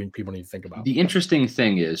 Something I think people need to think about. The interesting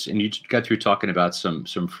thing is, and you got through talking about some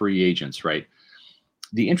free agents, right?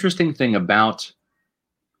 The interesting thing about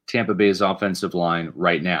Tampa Bay's offensive line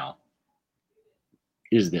right now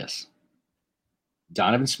is this.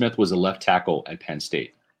 Donovan Smith was a left tackle at Penn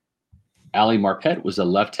State. Ali Marpet was a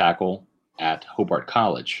left tackle at Hobart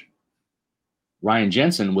College. Ryan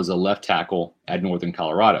Jensen was a left tackle at Northern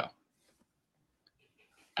Colorado.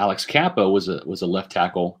 Alex Kappa was a left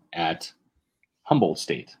tackle at Humboldt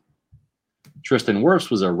State. Tristan Wirfs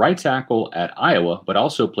was a right tackle at Iowa, but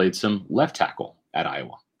also played some left tackle at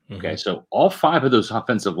Iowa. Okay, so all 5 of those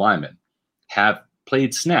offensive linemen have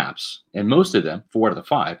played snaps, and most of them, 4 out of the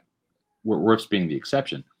 5, Wirfs being the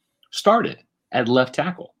exception, started at left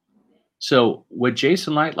tackle. So what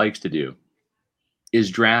Jason Licht likes to do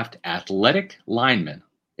is draft athletic linemen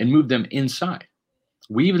and move them inside.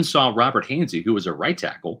 We even saw Robert Hainsey, who was a right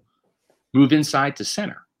tackle, move inside to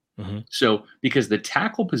center. So because the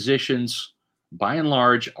tackle positions, by and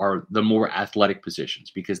large, are the more athletic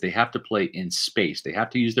positions because they have to play in space. They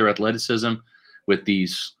have to use their athleticism with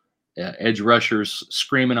these edge rushers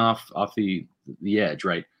screaming off the edge,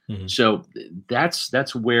 right? So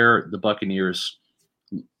that's where the Buccaneers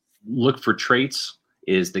look for traits,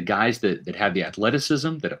 is the guys that have the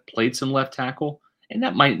athleticism, that have played some left tackle, and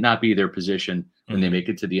that might not be their position when they make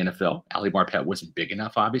it to the NFL. Ali Marpet wasn't big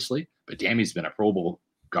enough, obviously, but damn, he's been a Pro Bowl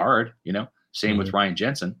guard, same with Ryan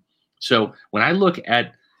Jensen. So when I look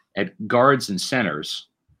at guards and centers,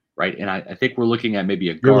 right, and I think we're looking at maybe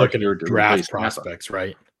a guard here to draft prospects,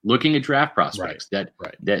 right? Looking at draft prospects that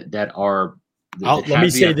are. Let me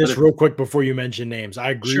say this real quick before you mention names.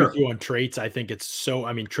 I agree with you on traits. I think it's so.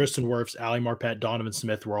 I mean, Tristan Wirfs, Ali Marpet, Donovan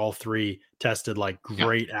Smith were all 3 tested like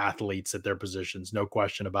great athletes at their positions, no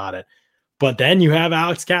question about it. But then you have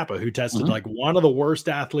Alex Kappa, who tested like one of the worst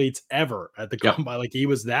athletes ever at the combine. Like he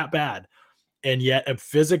was that bad. And yet a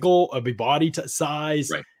body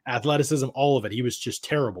size, athleticism, all of it. He was just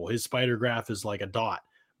terrible. His spider graph is like a dot.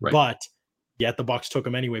 But yet the Bucs took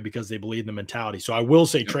him anyway because they believe in the mentality. So I will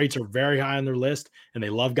say traits are very high on their list, and they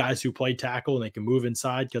love guys who play tackle and they can move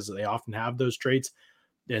inside because they often have those traits.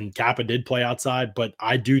 And Kappa did play outside, but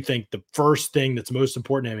I do think the first thing that's most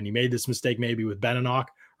important to him, and he made this mistake maybe with Beninock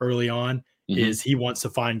early on, is he wants to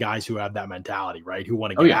find guys who have that mentality, right? Who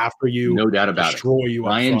want to get after you, no doubt about destroy it. You.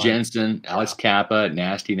 Ryan Jensen, Alex Kappa,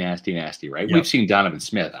 nasty, right? We've seen Donovan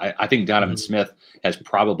Smith. I think Donovan Smith has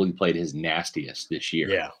probably played his nastiest this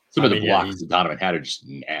year. Some of the blocks that Donovan had are just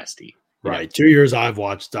nasty. Right. 2 years I've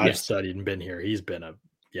watched, I've studied and been here. He's been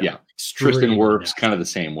Tristan Wirfs kind of the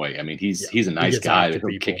same way. I mean, he's a nice guy that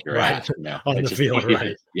will kick your ass on the field,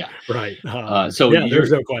 right?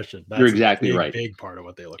 There's no question. You're exactly right. Big part of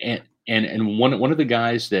what they look for. And one of the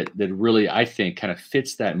guys that really I think kind of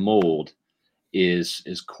fits that mold is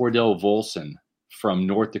Cordell Volson from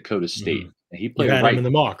North Dakota State. And he played him in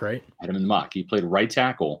the mock, right? Had him in the mock. He played right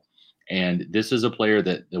tackle, and this is a player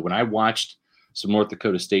that when I watched some North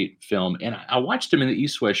Dakota State film, and I watched him in the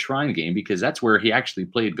East-West Shrine game because that's where he actually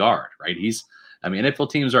played guard, right? NFL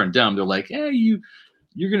teams aren't dumb. They're like, hey,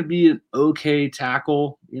 you're going to be an okay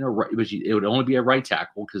tackle, right, but it would only be a right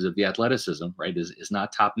tackle because of the athleticism, right, is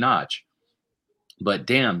not top-notch. But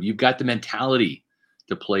damn, you've got the mentality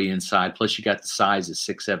to play inside, plus you got the size at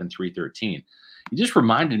 6'7", 313. He just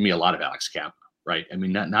reminded me a lot of Alex Kappa, right? I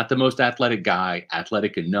mean, not the most athletic guy,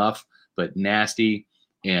 athletic enough, but nasty.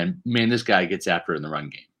 And man, this guy gets after it in the run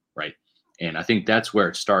game, right? And I think that's where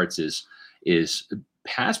it starts is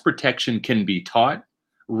pass protection can be taught,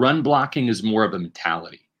 Run blocking is more of a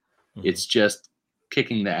mentality. It's just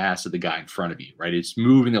kicking the ass of the guy in front of you, right? It's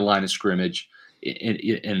moving the line of scrimmage,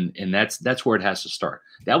 and that's where it has to start.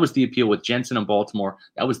 That was the appeal with Jensen in Baltimore.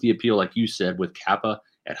 That was the appeal, like you said, with Kappa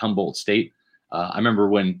at Humboldt State. I remember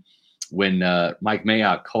when Mike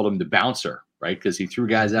Mayock called him the bouncer, right? Because he threw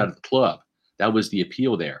guys out of the club. That was the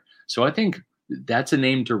appeal there. So I think that's a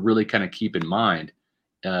name to really kind of keep in mind.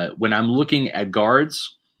 When I'm looking at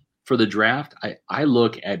guards for the draft, I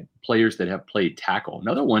look at players that have played tackle.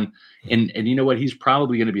 Another one, and you know what? He's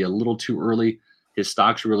probably going to be a little too early. His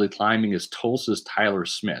stock's really climbing. Is Tulsa's Tyler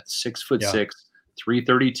Smith, 6'6",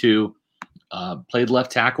 332, played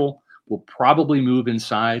left tackle. Will probably move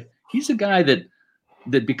inside. He's a guy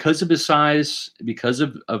that because of his size, because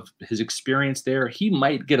of his experience there, he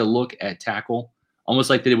might get a look at tackle, almost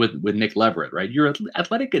like they did with Nick Leverett, right? You're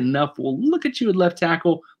athletic enough. We'll look at you at left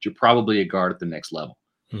tackle, but you're probably a guard at the next level.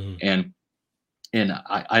 And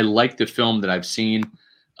I like the film that I've seen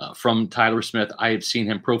from Tyler Smith. I have seen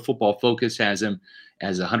him. Pro Football Focus has him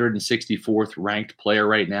as 164th ranked player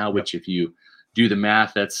right now, which if you do the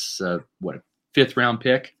math, that's a 5th round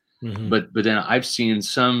pick. But then I've seen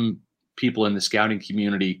some people in the scouting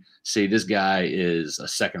community say this guy is a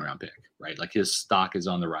 2nd round pick, right? Like his stock is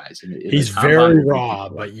on the rise. And he's very raw,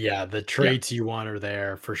 but the traits you want are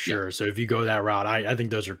there for sure. So if you go that route, I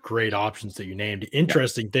think those are great options that you named.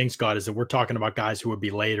 Interesting thing, Scott, is that we're talking about guys who would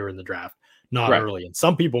be later in the draft, not early. And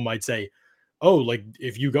some people might say, oh, like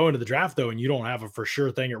if you go into the draft though, and you don't have a for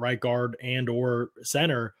sure thing at right guard and or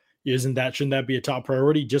center, shouldn't that be a top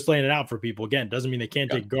priority? Just laying it out for people. Again, doesn't mean they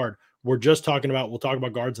can't take guard. We'll talk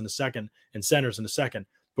about guards in a second and centers in a second,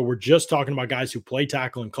 but we're just talking about guys who play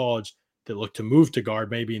tackle in college that look to move to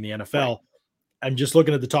guard, maybe in the NFL. I'm just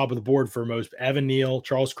looking at the top of the board for most. Evan Neal,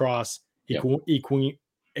 Charles Cross,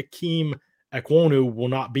 Akeem Ekwonu will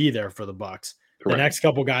not be there for the Bucs. Correct. The next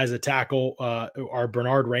couple guys at tackle are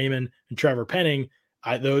Bernard Raymond and Trevor Penning.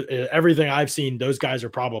 Everything I've seen, those guys are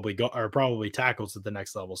probably tackles at the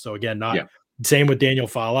next level. So again, same with Daniel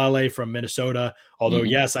Faalele from Minnesota. Although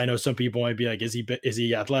yes, I know some people might be like, is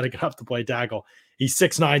he athletic enough to play tackle? He's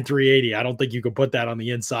 6'9", 380. I don't think you could put that on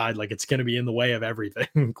the inside. Like it's going to be in the way of everything,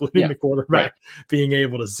 including the quarterback being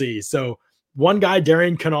able to see. So one guy,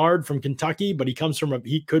 Darian Kennard from Kentucky, but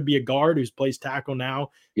he could be a guard who's plays tackle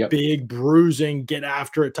now. Big, bruising, get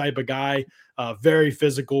after it type of guy. Very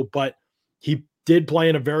physical, but he did play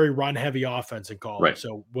in a very run heavy offense in college.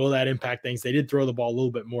 So will that impact things? They did throw the ball a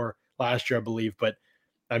little bit more last year, I believe, but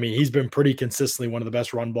I mean, he's been pretty consistently one of the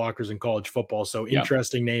best run blockers in college football. So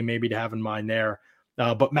interesting name maybe to have in mind there.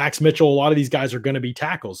 But Max Mitchell, a lot of these guys are going to be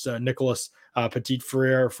tackles. Nicholas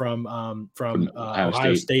Petit-Frere from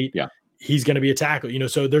Ohio State. He's going to be a tackle,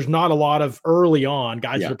 so there's not a lot of early on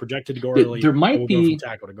guys that are projected to go early. There might be from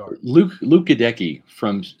tackle to guard. Luke Gadecki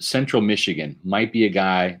from Central Michigan might be a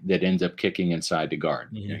guy that ends up kicking inside to guard.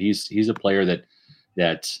 He's a player that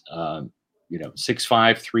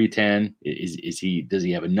 6'5", 310. Does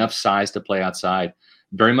he have enough size to play outside?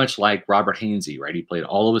 Very much like Robert Hainsey, right? He played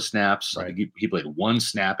all of his snaps. I think he played one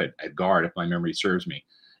snap at guard, if my memory serves me.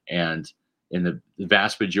 And in the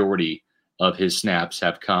vast majority of his snaps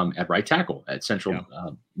have come at right tackle at Central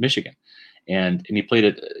Michigan. And he played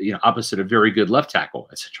it, opposite a very good left tackle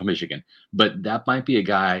at Central Michigan. But that might be a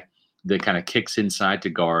guy that kind of kicks inside to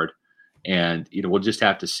guard. And, we'll just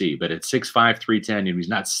have to see. But at 6'5", 310, he's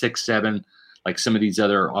not 6'7", like some of these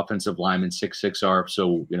other offensive linemen 6'6" are.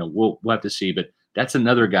 So, we'll have to see. But that's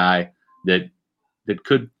another guy that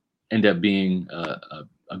could end up being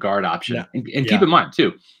a guard option. And keep in mind,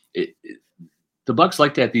 too, the Bucs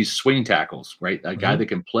like to have these swing tackles, right? A guy that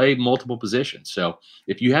can play multiple positions. So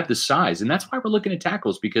if you have the size, and that's why we're looking at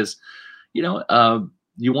tackles, because, you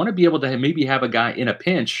want to be able to maybe have a guy in a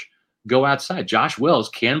pinch go outside. Josh Wells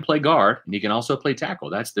can play guard, and he can also play tackle.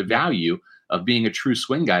 That's the value of being a true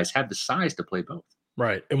swing guy, is have the size to play both.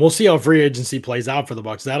 Right. And we'll see how free agency plays out for the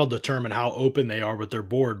Bucs. That'll determine how open they are with their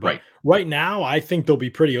board. But right now, I think they'll be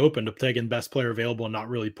pretty open to taking best player available and not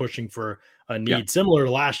really pushing for a need. Similar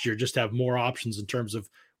to last year, just have more options in terms of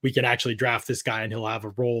we can actually draft this guy and he'll have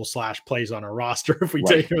a role / plays on our roster if we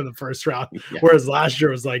take him in the first round. Whereas last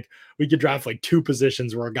year was like we could draft like 2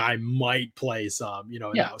 positions where a guy might play some,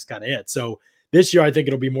 and that was kind of it. So this year, I think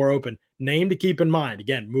it'll be more open. Name to keep in mind,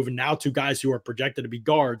 again, moving now to guys who are projected to be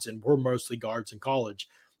guards, and we're mostly guards in college.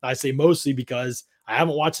 I say mostly because I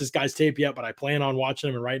haven't watched this guy's tape yet, but I plan on watching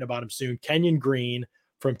him and writing about him soon. Kenyon Green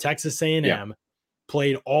from Texas A&M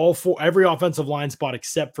played every offensive line spot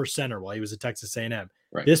except for center while he was at Texas A&M.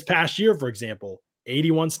 This past year, for example,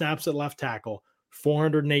 81 snaps at left tackle,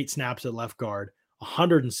 408 snaps at left guard,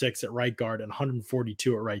 106 at right guard, and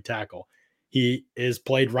 142 at right tackle. He is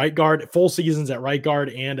played right guard, full seasons at right guard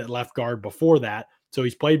and at left guard before that. So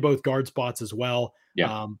he's played both guard spots as well.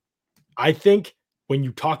 Yeah. I think when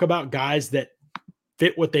you talk about guys that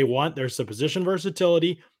fit what they want, there's the position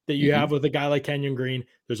versatility that you have with a guy like Kenyon Green.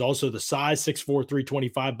 There's also the size, 6'4",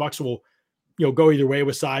 325. Bucks will, go either way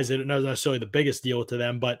with size. It's not necessarily the biggest deal to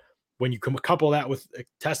them, but when you couple that with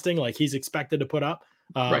testing like he's expected to put up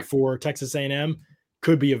for Texas A&M,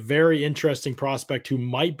 could be a very interesting prospect who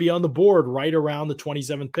might be on the board right around the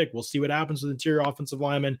 27th pick. We'll see what happens with interior offensive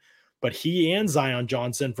linemen, but he and Zion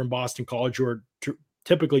Johnson from Boston College, who are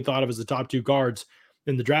typically thought of as the top 2 guards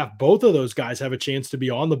in the draft, both of those guys have a chance to be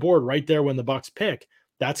on the board right there when the Bucks pick.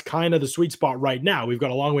 That's kind of the sweet spot right now. We've got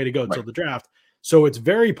a long way to go till the draft. So it's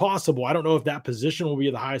very possible. I don't know if that position will be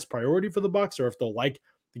the highest priority for the Bucks or if they'll like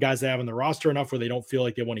the guys they have on the roster enough where they don't feel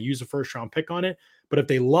like they want to use a first round pick on it. But if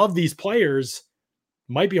they love these players,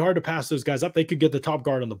 might be hard to pass those guys up. They could get the top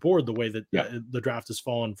guard on the board the way that the draft has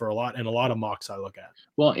fallen for a lot of mocks I look at.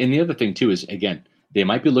 Well, and the other thing too is, again, they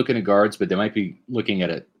might be looking at guards, but they might be looking at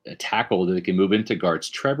a tackle that they can move into guards.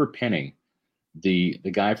 Trevor Penning, the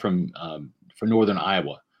guy from Northern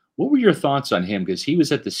Iowa. What were your thoughts on him? Because he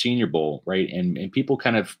was at the Senior Bowl, right? And people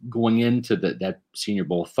kind of going into that Senior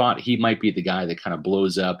Bowl thought he might be the guy that kind of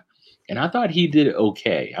blows up. And I thought he did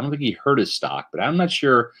okay. I don't think he hurt his stock, but I'm not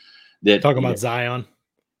sure that. Talking about Zion?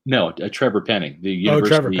 No, Trevor Penning, the University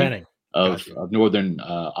Trevor Penning. Of Northern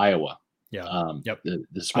Iowa. Yeah. The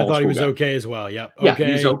small I thought he was guy. okay as well. Yep. Yeah,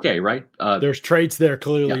 okay. he's okay, right? There's traits there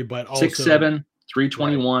clearly, but also 6'7",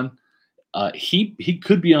 321. Right. He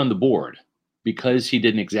could be on the board because he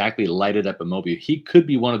didn't exactly light it up in Mobile. He could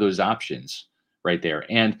be one of those options right there.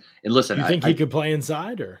 And listen, you think he could play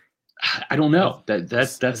inside or? I don't know.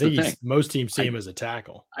 That's the thing. Most teams see him as a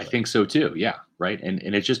tackle. I think so too. Yeah. Right. And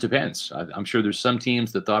it just depends. I'm sure there's some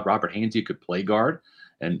teams that thought Robert Hainsey could play guard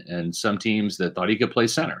and some teams that thought he could play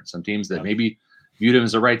center. Some teams that maybe viewed him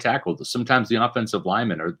as a right tackle. Sometimes the offensive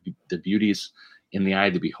linemen are the beauties in the eye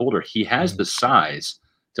of the beholder. He has the size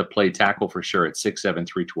to play tackle for sure at 6'7",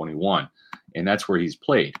 321. And that's where he's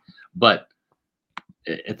played. But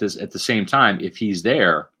at the same time, if he's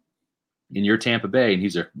there, in your Tampa Bay, and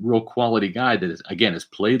he's a real quality guy that is, again, has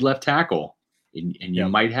played left tackle, and you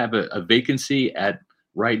might have a vacancy at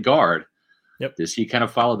right guard. Yep. Does he kind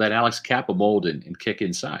of follow that Alex Kappa mold and kick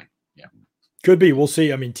inside? Yeah. Could be. We'll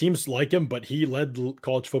see. I mean, teams like him, but he led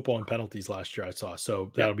college football in penalties last year, I saw.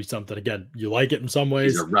 So that'll be something. Again, you like it in some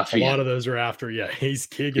ways. He's a ruffian. A lot of those are after. Yeah, he's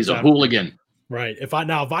a hooligan. Right. If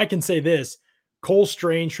I can say this, Cole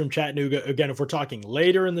Strange from Chattanooga, again, if we're talking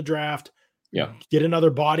later in the draft, get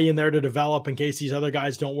another body in there to develop in case these other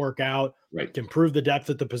guys don't work out. Right. Can improve the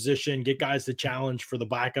depth at the position, get guys to challenge for the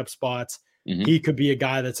backup spots. He could be a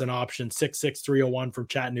guy that's an option. 6'6", 301 from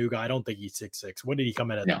Chattanooga. I don't think he's 6'6". What did he come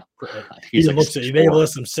in at? No, they list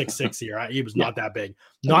him 6'6" here. He was not that big.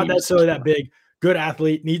 Not necessarily that big. Good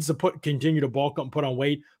athlete, needs to continue to bulk up and put on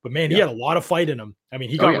weight. But man, he had a lot of fight in him. I mean,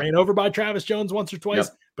 he got ran over by Travis Jones once or twice,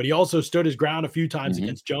 but he also stood his ground a few times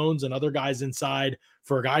against Jones and other guys inside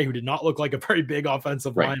for a guy who did not look like a very big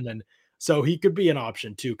offensive lineman. So he could be an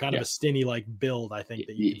option too, kind of a Stinney-like build, I think.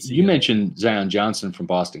 That you can see. You mentioned Zion Johnson from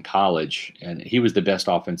Boston College, and he was the best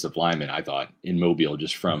offensive lineman, I thought, in Mobile,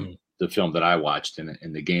 just from the film that I watched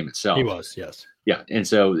in the game itself. He was, yes. Yeah, and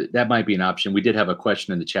so that might be an option. We did have a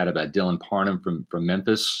question in the chat about Dylan Parham from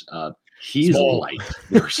Memphis. He's light.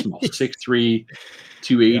 They're small, 6'3",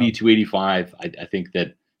 280, 285. I think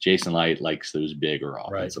that Jason Light likes those bigger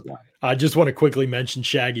offensive line. I just want to quickly mention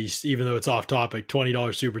Shaggy, even though it's off topic,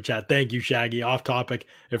 $20 super chat. Thank you, Shaggy. Off topic.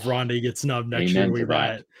 If Rondé gets snubbed next year, we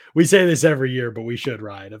riot. We say this every year, but we should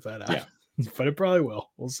riot if that happens. But it probably will.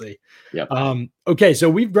 We'll see. Yep. Okay, so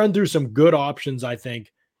we've run through some good options, I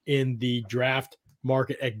think, in the draft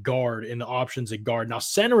market at guard, in the options at guard. Now,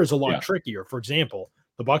 center is a lot trickier. For example,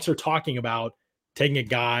 the Bucks are talking about taking a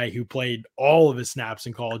guy who played all of his snaps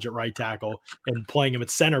in college at right tackle and playing him at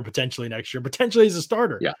center potentially next year, potentially as a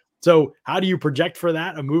starter. Yeah. So how do you project for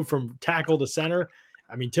that? A move from tackle to center?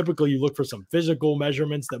 I mean, typically you look for some physical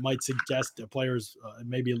measurements that might suggest a player's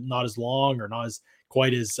maybe not as long or not as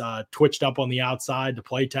quite as twitched up on the outside to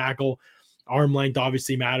play tackle. Arm length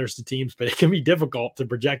obviously matters to teams, but it can be difficult to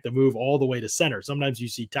project a move all the way to center. Sometimes you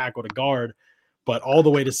see tackle to guard, but all the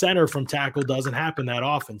way to center from tackle doesn't happen that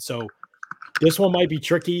often. So this one might be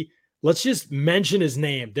tricky. Let's just mention his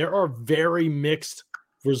name. There are very mixed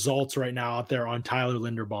results right now out there on Tyler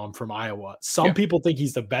Linderbaum from Iowa. Some people think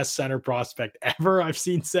he's the best center prospect ever, I've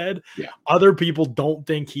seen said. Other people don't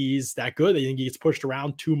think he's that good. They think he gets pushed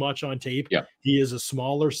around too much on tape. He is a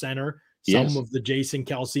smaller center. Some of the Jason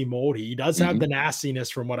Kelsey mold. He does have the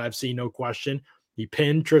nastiness from what I've seen, no question. He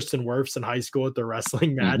pinned Tristan Wirfs in high school at the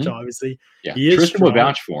wrestling match, obviously. Yeah, He is Tristan strong. would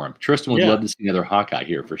vouch for him. Tristan would love to see another Hawkeye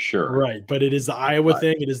here for sure. Right, but it is the Iowa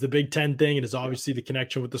thing. It is the Big Ten thing. It is obviously the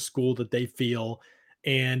connection with the school that they feel.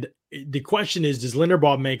 And the question is, does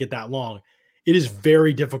Linderbaum make it that long? It is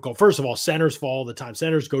very difficult. First of all, centers fall all the time.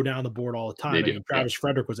 Centers go down the board all the time. They do. I mean, Travis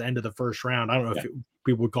Frederick was end of the first round. I don't know if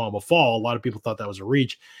people would call him a fall. A lot of people thought that was a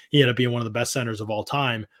reach. He ended up being one of the best centers of all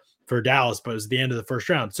time for Dallas, but it was the end of the first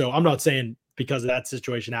round. So I'm not saying because of that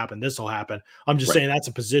situation happened, this will happen. I'm just saying that's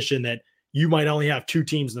a position that you might only have two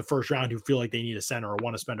teams in the first round who feel like they need a center or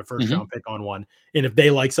want to spend a first round pick on one. And if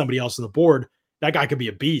they like somebody else on the board, that guy could be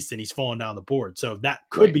a beast and he's falling down the board. So that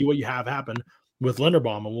could be what you have happen with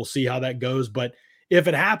Linderbaum, and we'll see how that goes. But if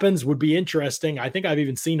it happens, would be interesting. I think I've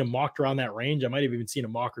even seen him mocked around that range. I might have even seen a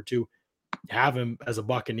mock or two have him as a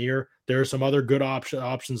Buccaneer. There are some other good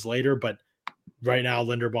options later, but right now,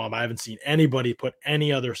 Linderbaum, I haven't seen anybody put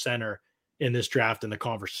any other center in this draft in the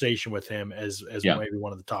conversation with him as maybe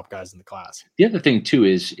one of the top guys in the class. The other thing too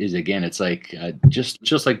is again, it's like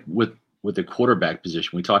just like with the quarterback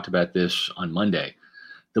position. We talked about this on Monday.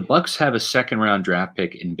 The Bucs have a second-round draft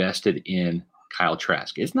pick invested in Kyle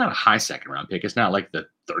Trask. It's not a high second-round pick. It's not like the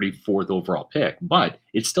 34th overall pick, but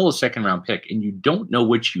it's still a second-round pick, and you don't know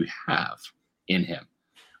what you have in him,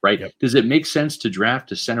 right? Yep. Does it make sense to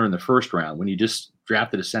draft a center in the first round when you just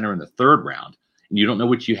drafted a center in the third round and you don't know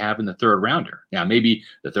what you have in the third rounder? Now, maybe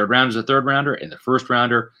the third round is a third rounder and the first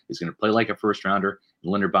rounder is going to play like a first rounder.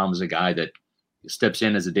 Linderbaum is a guy that steps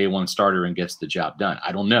in as a day one starter and gets the job done.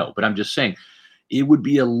 I don't know, but I'm just saying it would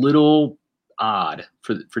be a little odd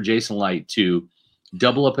for Jason Licht to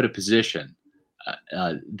double up at a position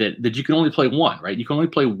that you can only play one, right? You can only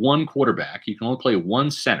play one quarterback. You can only play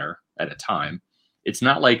one center at a time. It's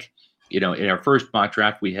not like, in our first mock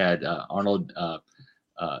draft, we had Arnold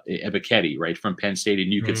Ebiketie, right, from Penn State,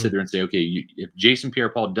 and you could sit there and say, okay, if Jason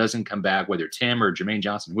Pierre-Paul doesn't come back, whether Tim or Jermaine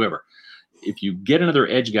Johnson, whoever, if you get another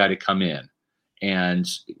edge guy to come in and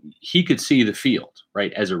he could see the field,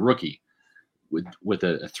 right, as a rookie with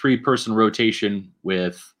a three-person rotation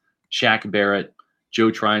with Shaq Barrett, Joe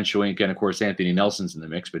Tryon-Shoyinka, and of course Anthony Nelson's in the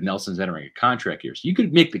mix, but Nelson's entering a contract year. So you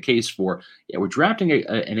could make the case for, we're drafting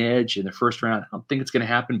an edge in the first round. I don't think it's going to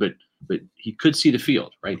happen, but he could see the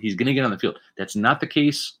field, right? He's going to get on the field. That's not the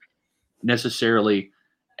case necessarily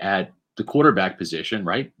at the quarterback position,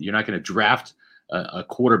 right? You're not going to draft a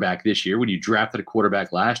quarterback this year when you drafted a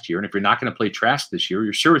quarterback last year. And if you're not going to play Trask this year,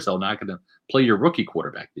 you're sure as hell not going to play your rookie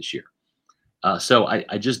quarterback this year. So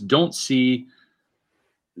I just don't see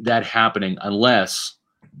that happening unless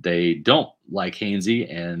they don't like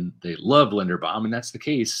Hainsey and they love Linderbaum, and that's the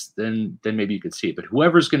case, then maybe you could see it. But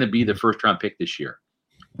whoever's going to be the first round pick this year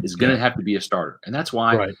is going to have to be a starter. And that's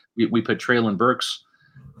why we put Treylon Burks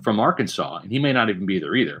from Arkansas, and he may not even be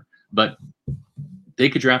there either, but they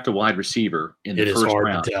could draft a wide receiver in the first round. It is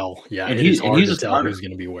hard to tell. Yeah, and it is hard to tell who's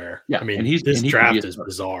going to be where. Yeah, I mean, this draft is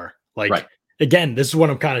bizarre. Like, again, this is what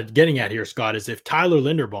I'm kind of getting at here, Scott, is if Tyler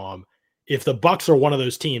Linderbaum, if the Bucs are one of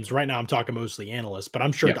those teams, right now I'm talking mostly analysts, but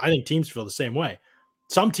I'm sure I think teams feel the same way.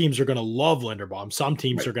 Some teams are going to love Linderbaum. Some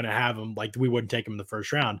teams are going to have him like we wouldn't take him in the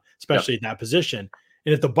first round, especially at that position.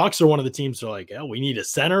 And if the Bucs are one of the teams that are like, oh, we need a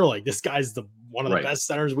center, like this guy's one of the best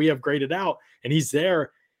centers we have graded out, and he's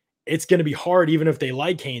there, it's going to be hard even if they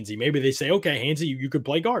like Hainsey. Maybe they say, okay, Hainsey, you could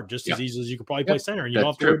play guard just as easily as you could probably play center, and you don't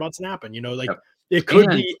have to worry about snapping. It could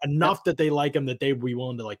be enough that they like him that they'd be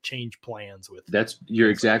willing to like change plans with. You're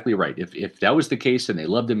exactly right. If that was the case and they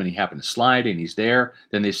loved him and he happened to slide and he's there,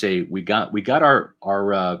 then they say we got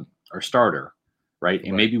our starter, right?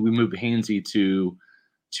 And maybe we move Hainsey to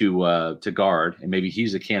guard, and maybe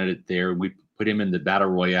he's a candidate there. We put him in the battle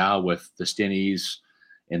royale with the Stinnies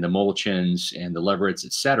and the Molchins and the Leverets,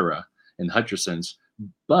 et cetera, and the Hutchersons.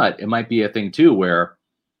 But it might be a thing too where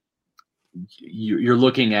you're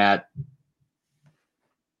looking at.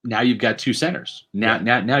 Now you've got two centers.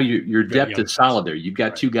 Now your depth is solid there. You've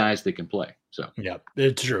got two guys that can play. So yeah,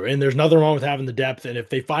 it's true. And there's nothing wrong with having the depth. And if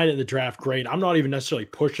they find it in the draft, great. I'm not even necessarily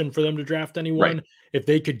pushing for them to draft anyone. Right. If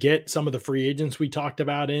they could get some of the free agents we talked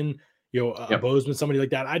about in, Bozeman, somebody like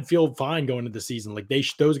that, I'd feel fine going into the season. Like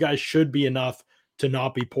those guys should be enough to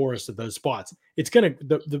not be porous at those spots. It's gonna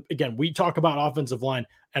again, we talk about offensive line,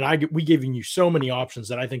 and we giving you so many options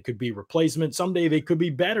that I think could be replacement. Someday they could be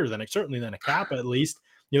better than certainly than a Kappa at least.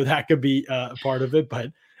 That could be a part of it.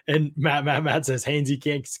 But and Matt says Hainsey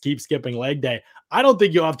can't keep skipping leg day. I don't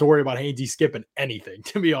think you'll have to worry about Hainsey skipping anything,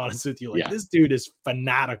 to be honest with you. This dude is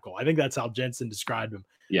fanatical. I think that's how Jensen described him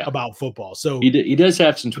about football. So he does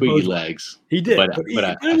have some twiggy legs. He did, but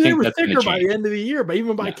I think they were that's thicker by the end of the year. But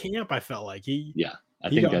even by camp, I felt like I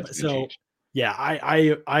think that's so. Yeah,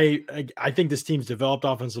 I think this team's developed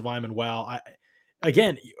offensive linemen well.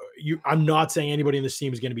 I'm not saying anybody in this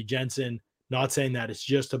team is going to be Jensen. Not saying that. It's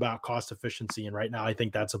just about cost efficiency. And right now, I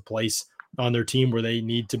think that's a place on their team where they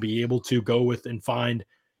need to be able to go with and find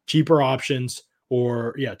cheaper options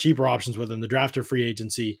within the draft or free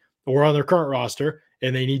agency or on their current roster.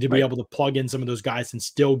 And they need to be able to plug in some of those guys and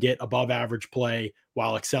still get above average play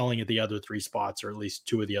while excelling at the other three spots, or at least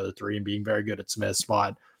two of the other three, and being very good at Smith's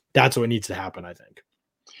spot. That's what needs to happen, I think.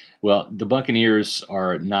 Well, the Buccaneers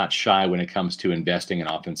are not shy when it comes to investing in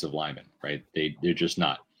offensive linemen, right? They're just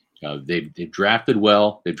not. They've drafted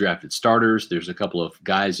well. They've drafted starters. There's a couple of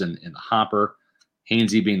guys in the hopper,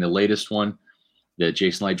 Hainsey being the latest one that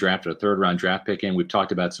Jason Light drafted a third-round draft pick in. We've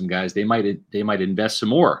talked about some guys. They might invest some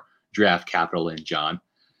more draft capital in, John,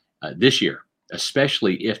 this year,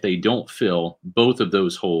 especially if they don't fill both of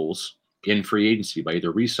those holes in free agency by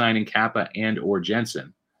either re-signing Kappa and or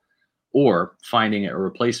Jensen or finding a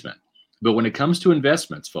replacement. But when it comes to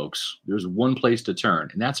investments, folks, there's one place to turn,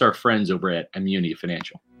 and that's our friends over at Immuni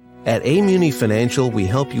Financial. At Immuni Financial, we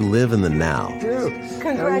help you live in the now.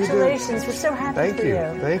 Congratulations. We're so happy for you.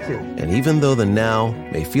 Thank you. And even though the now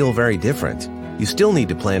may feel very different, you still need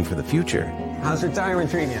to plan for the future. How's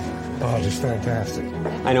retirement treating you? Oh, just fantastic.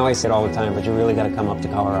 I know I say it all the time, but you really got to come up to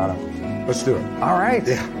Colorado. Let's do it. All right.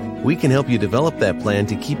 Yeah. We can help you develop that plan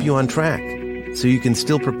to keep you on track so you can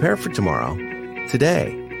still prepare for tomorrow,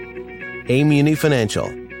 today. Immuni Financial.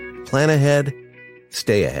 Plan ahead,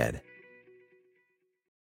 stay ahead.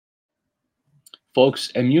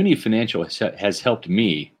 Folks, Immuni Financial has helped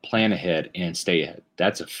me plan ahead and stay ahead.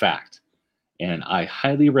 That's a fact. And I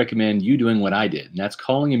highly recommend you doing what I did, and that's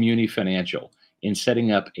calling Immuni Financial and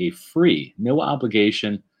setting up a free, no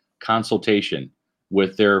obligation consultation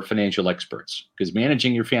with their financial experts. Because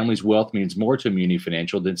managing your family's wealth means more to Immuni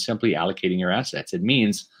Financial than simply allocating your assets. It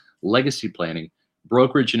means legacy planning,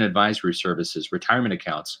 brokerage and advisory services, retirement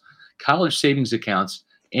accounts, college savings accounts,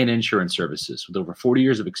 and insurance services. With over 40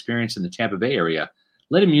 years of experience in the Tampa Bay area,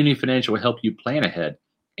 let Immuni Financial help you plan ahead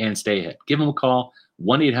and stay ahead. Give them a call,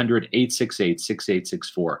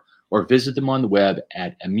 1-800-868-6864, or visit them on the web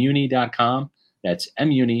at immuni.com. That's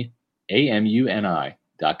Immuni,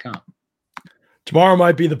 AMUNI.com. Tomorrow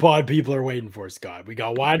might be the pod people are waiting for, Scott. We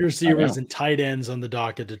got wide receivers and tight ends on the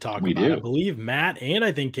docket to talk about. I believe Matt and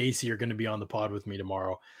I think Casey are going to be on the pod with me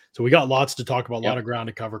tomorrow. So we got lots to talk about, a lot of ground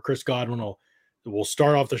to cover. Chris Godwin we'll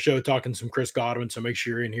start off the show talking some Chris Godwin. So make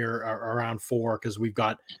sure you're in here around 4, because we've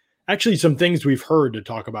got actually some things we've heard to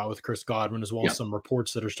talk about with Chris Godwin, as well as some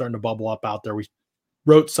reports that are starting to bubble up out there. We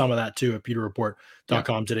wrote some of that too at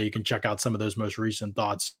PeterReport.com today. You can check out some of those most recent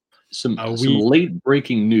thoughts. Some late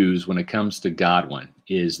breaking news when it comes to Godwin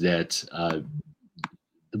is that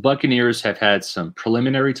the Buccaneers have had some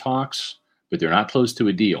preliminary talks, but they're not close to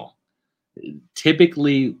a deal.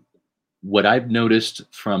 Typically, what I've noticed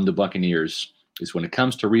from the Buccaneers is when it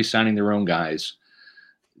comes to re-signing their own guys,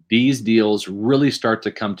 these deals really start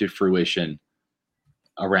to come to fruition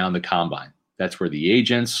around the combine. That's where the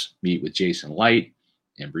agents meet with Jason Light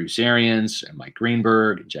and Bruce Arians and Mike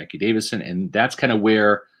Greenberg and Jackie Davison, and that's kind of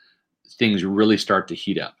where things really start to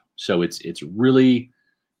heat up. So it's really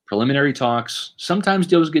preliminary talks. Sometimes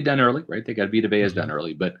deals get done early, right? They got to be done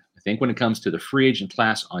early. But I think when it comes to the free agent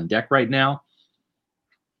class on deck right now,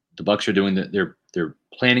 the Bucs are doing they're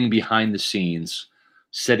planning behind the scenes,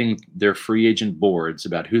 setting their free agent boards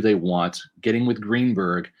about who they want, getting with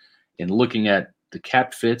Greenberg and looking at the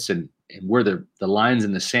cap fits and where the lines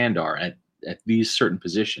in the sand are at these certain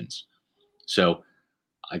positions. So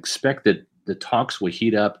I expect that the talks will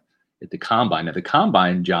heat up at the combine. Now the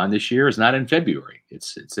combine, John, this year is not in February.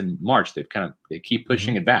 It's in March. They keep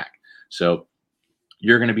pushing it back. So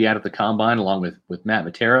you're going to be out at the combine along with Matt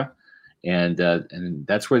Matera, and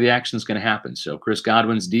that's where the action is going to happen. So Chris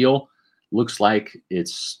Godwin's deal looks like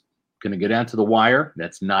it's going to go down to the wire.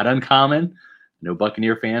 That's not uncommon. I know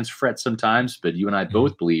Buccaneer fans fret sometimes, but you and I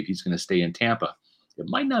both believe he's going to stay in Tampa. It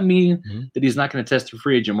might not mean that he's not going to test the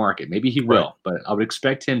free agent market. Maybe he will, but I would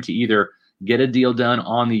expect him to either get a deal done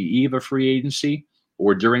on the eve of free agency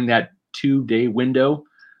or during that 2-day window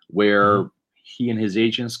where he and his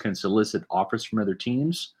agents can solicit offers from other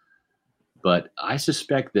teams. But I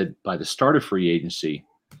suspect that by the start of free agency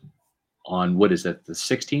on the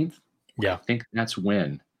 16th? Yeah. I think that's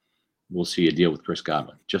when we'll see a deal with Chris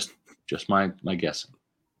Godwin. Just my guessing.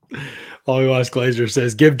 Ollie West Glazer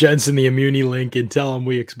says, give Jensen the Immuni link and tell him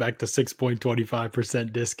we expect a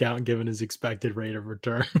 6.25% discount given his expected rate of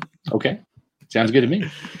return. Okay. Sounds good to me.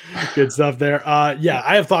 Good stuff there.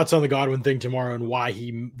 I have thoughts on the Godwin thing tomorrow and why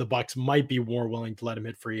the Bucs might be more willing to let him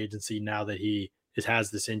hit free agency now that he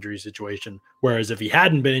has this injury situation. Whereas if he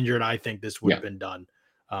hadn't been injured, I think this would have been done.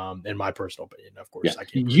 In my personal opinion, of course, I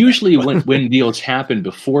can't. Usually, when deals happen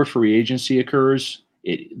before free agency occurs,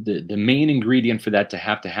 the main ingredient for that to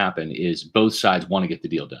happen is both sides want to get the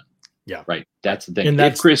deal done. Yeah, right. That's the thing. And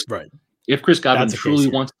if Chris Godwin that's truly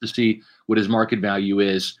wants to see what his market value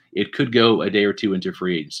is, it could go a day or two into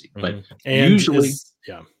free agency. But and usually,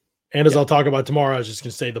 as I'll talk about tomorrow, I was just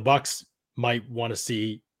going to say the Bucks might want to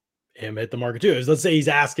see him hit the market too. Let's say he's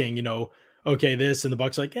asking, okay, this, and the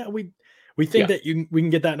Bucks like, we think that we can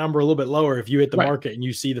get that number a little bit lower if you hit the market and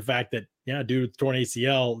you see the fact that dude with torn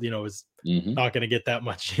ACL, is not going to get that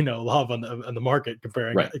much love on the market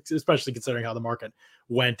especially considering how the market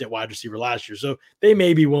went at wide receiver last year. So they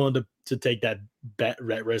may be willing to take that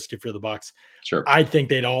risk if you're the Bucks. Sure, I think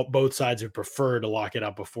both sides would prefer to lock it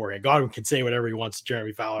up beforehand. Godwin can say whatever he wants to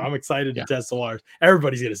Jeremy Fowler. I'm excited to test the waters.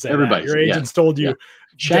 Everybody's going to say that. Your agents told you.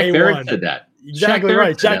 Shaq Barrett said that. Exactly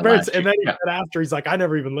right. Shaq Barrett, and then he said after, he's like, I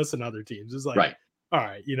never even listened to other teams. It's like, all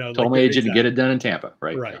right, told my agent to get it done in Tampa,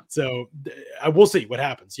 right? Right. So we'll see what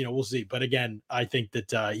happens. We'll see. But again, I think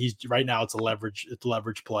that he's right now. It's a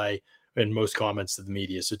leverage play in most comments to the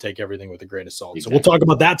media. So take everything with a grain of salt. Exactly. So we'll talk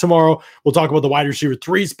about that tomorrow. We'll talk about the wide receiver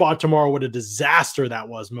 3 spot tomorrow. What a disaster that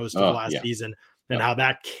was most of last season, and how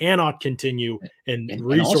that cannot continue, and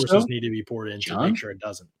resources also need to be poured in to make sure it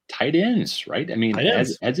doesn't. Tight ends, right? I mean,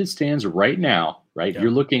 as it stands right now, right?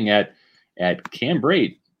 You're looking at Cam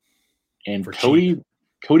Brate and Cody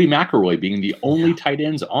McElroy being the only tight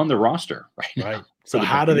ends on the roster right now. So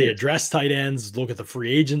how do they address tight ends? Look at the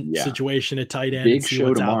free agent situation at tight end. Big see show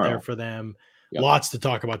what's tomorrow. Out there for them. Lots to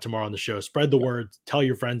talk about tomorrow on the show. Spread the word. Tell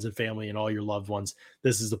your friends and family and all your loved ones.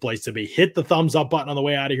 This is the place to be. Hit the thumbs up button on the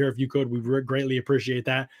way out of here if you could. We greatly appreciate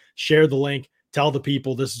that. Share the link. Tell the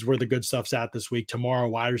people this is where the good stuff's at this week. Tomorrow,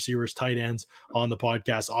 wide receivers, tight ends on the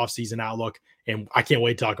podcast, offseason outlook. And I can't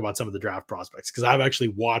wait to talk about some of the draft prospects because I've actually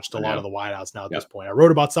watched a lot of the wideouts now at this point. I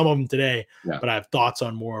wrote about some of them today, but I have thoughts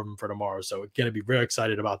on more of them for tomorrow. So going to be very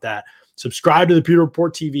excited about that. Subscribe to the Pewter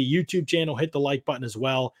Report TV YouTube channel. Hit the like button as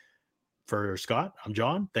well. For Scott, I'm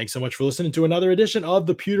John. Thanks so much for listening to another edition of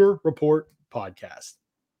the Pewter Report podcast.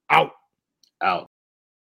 Out.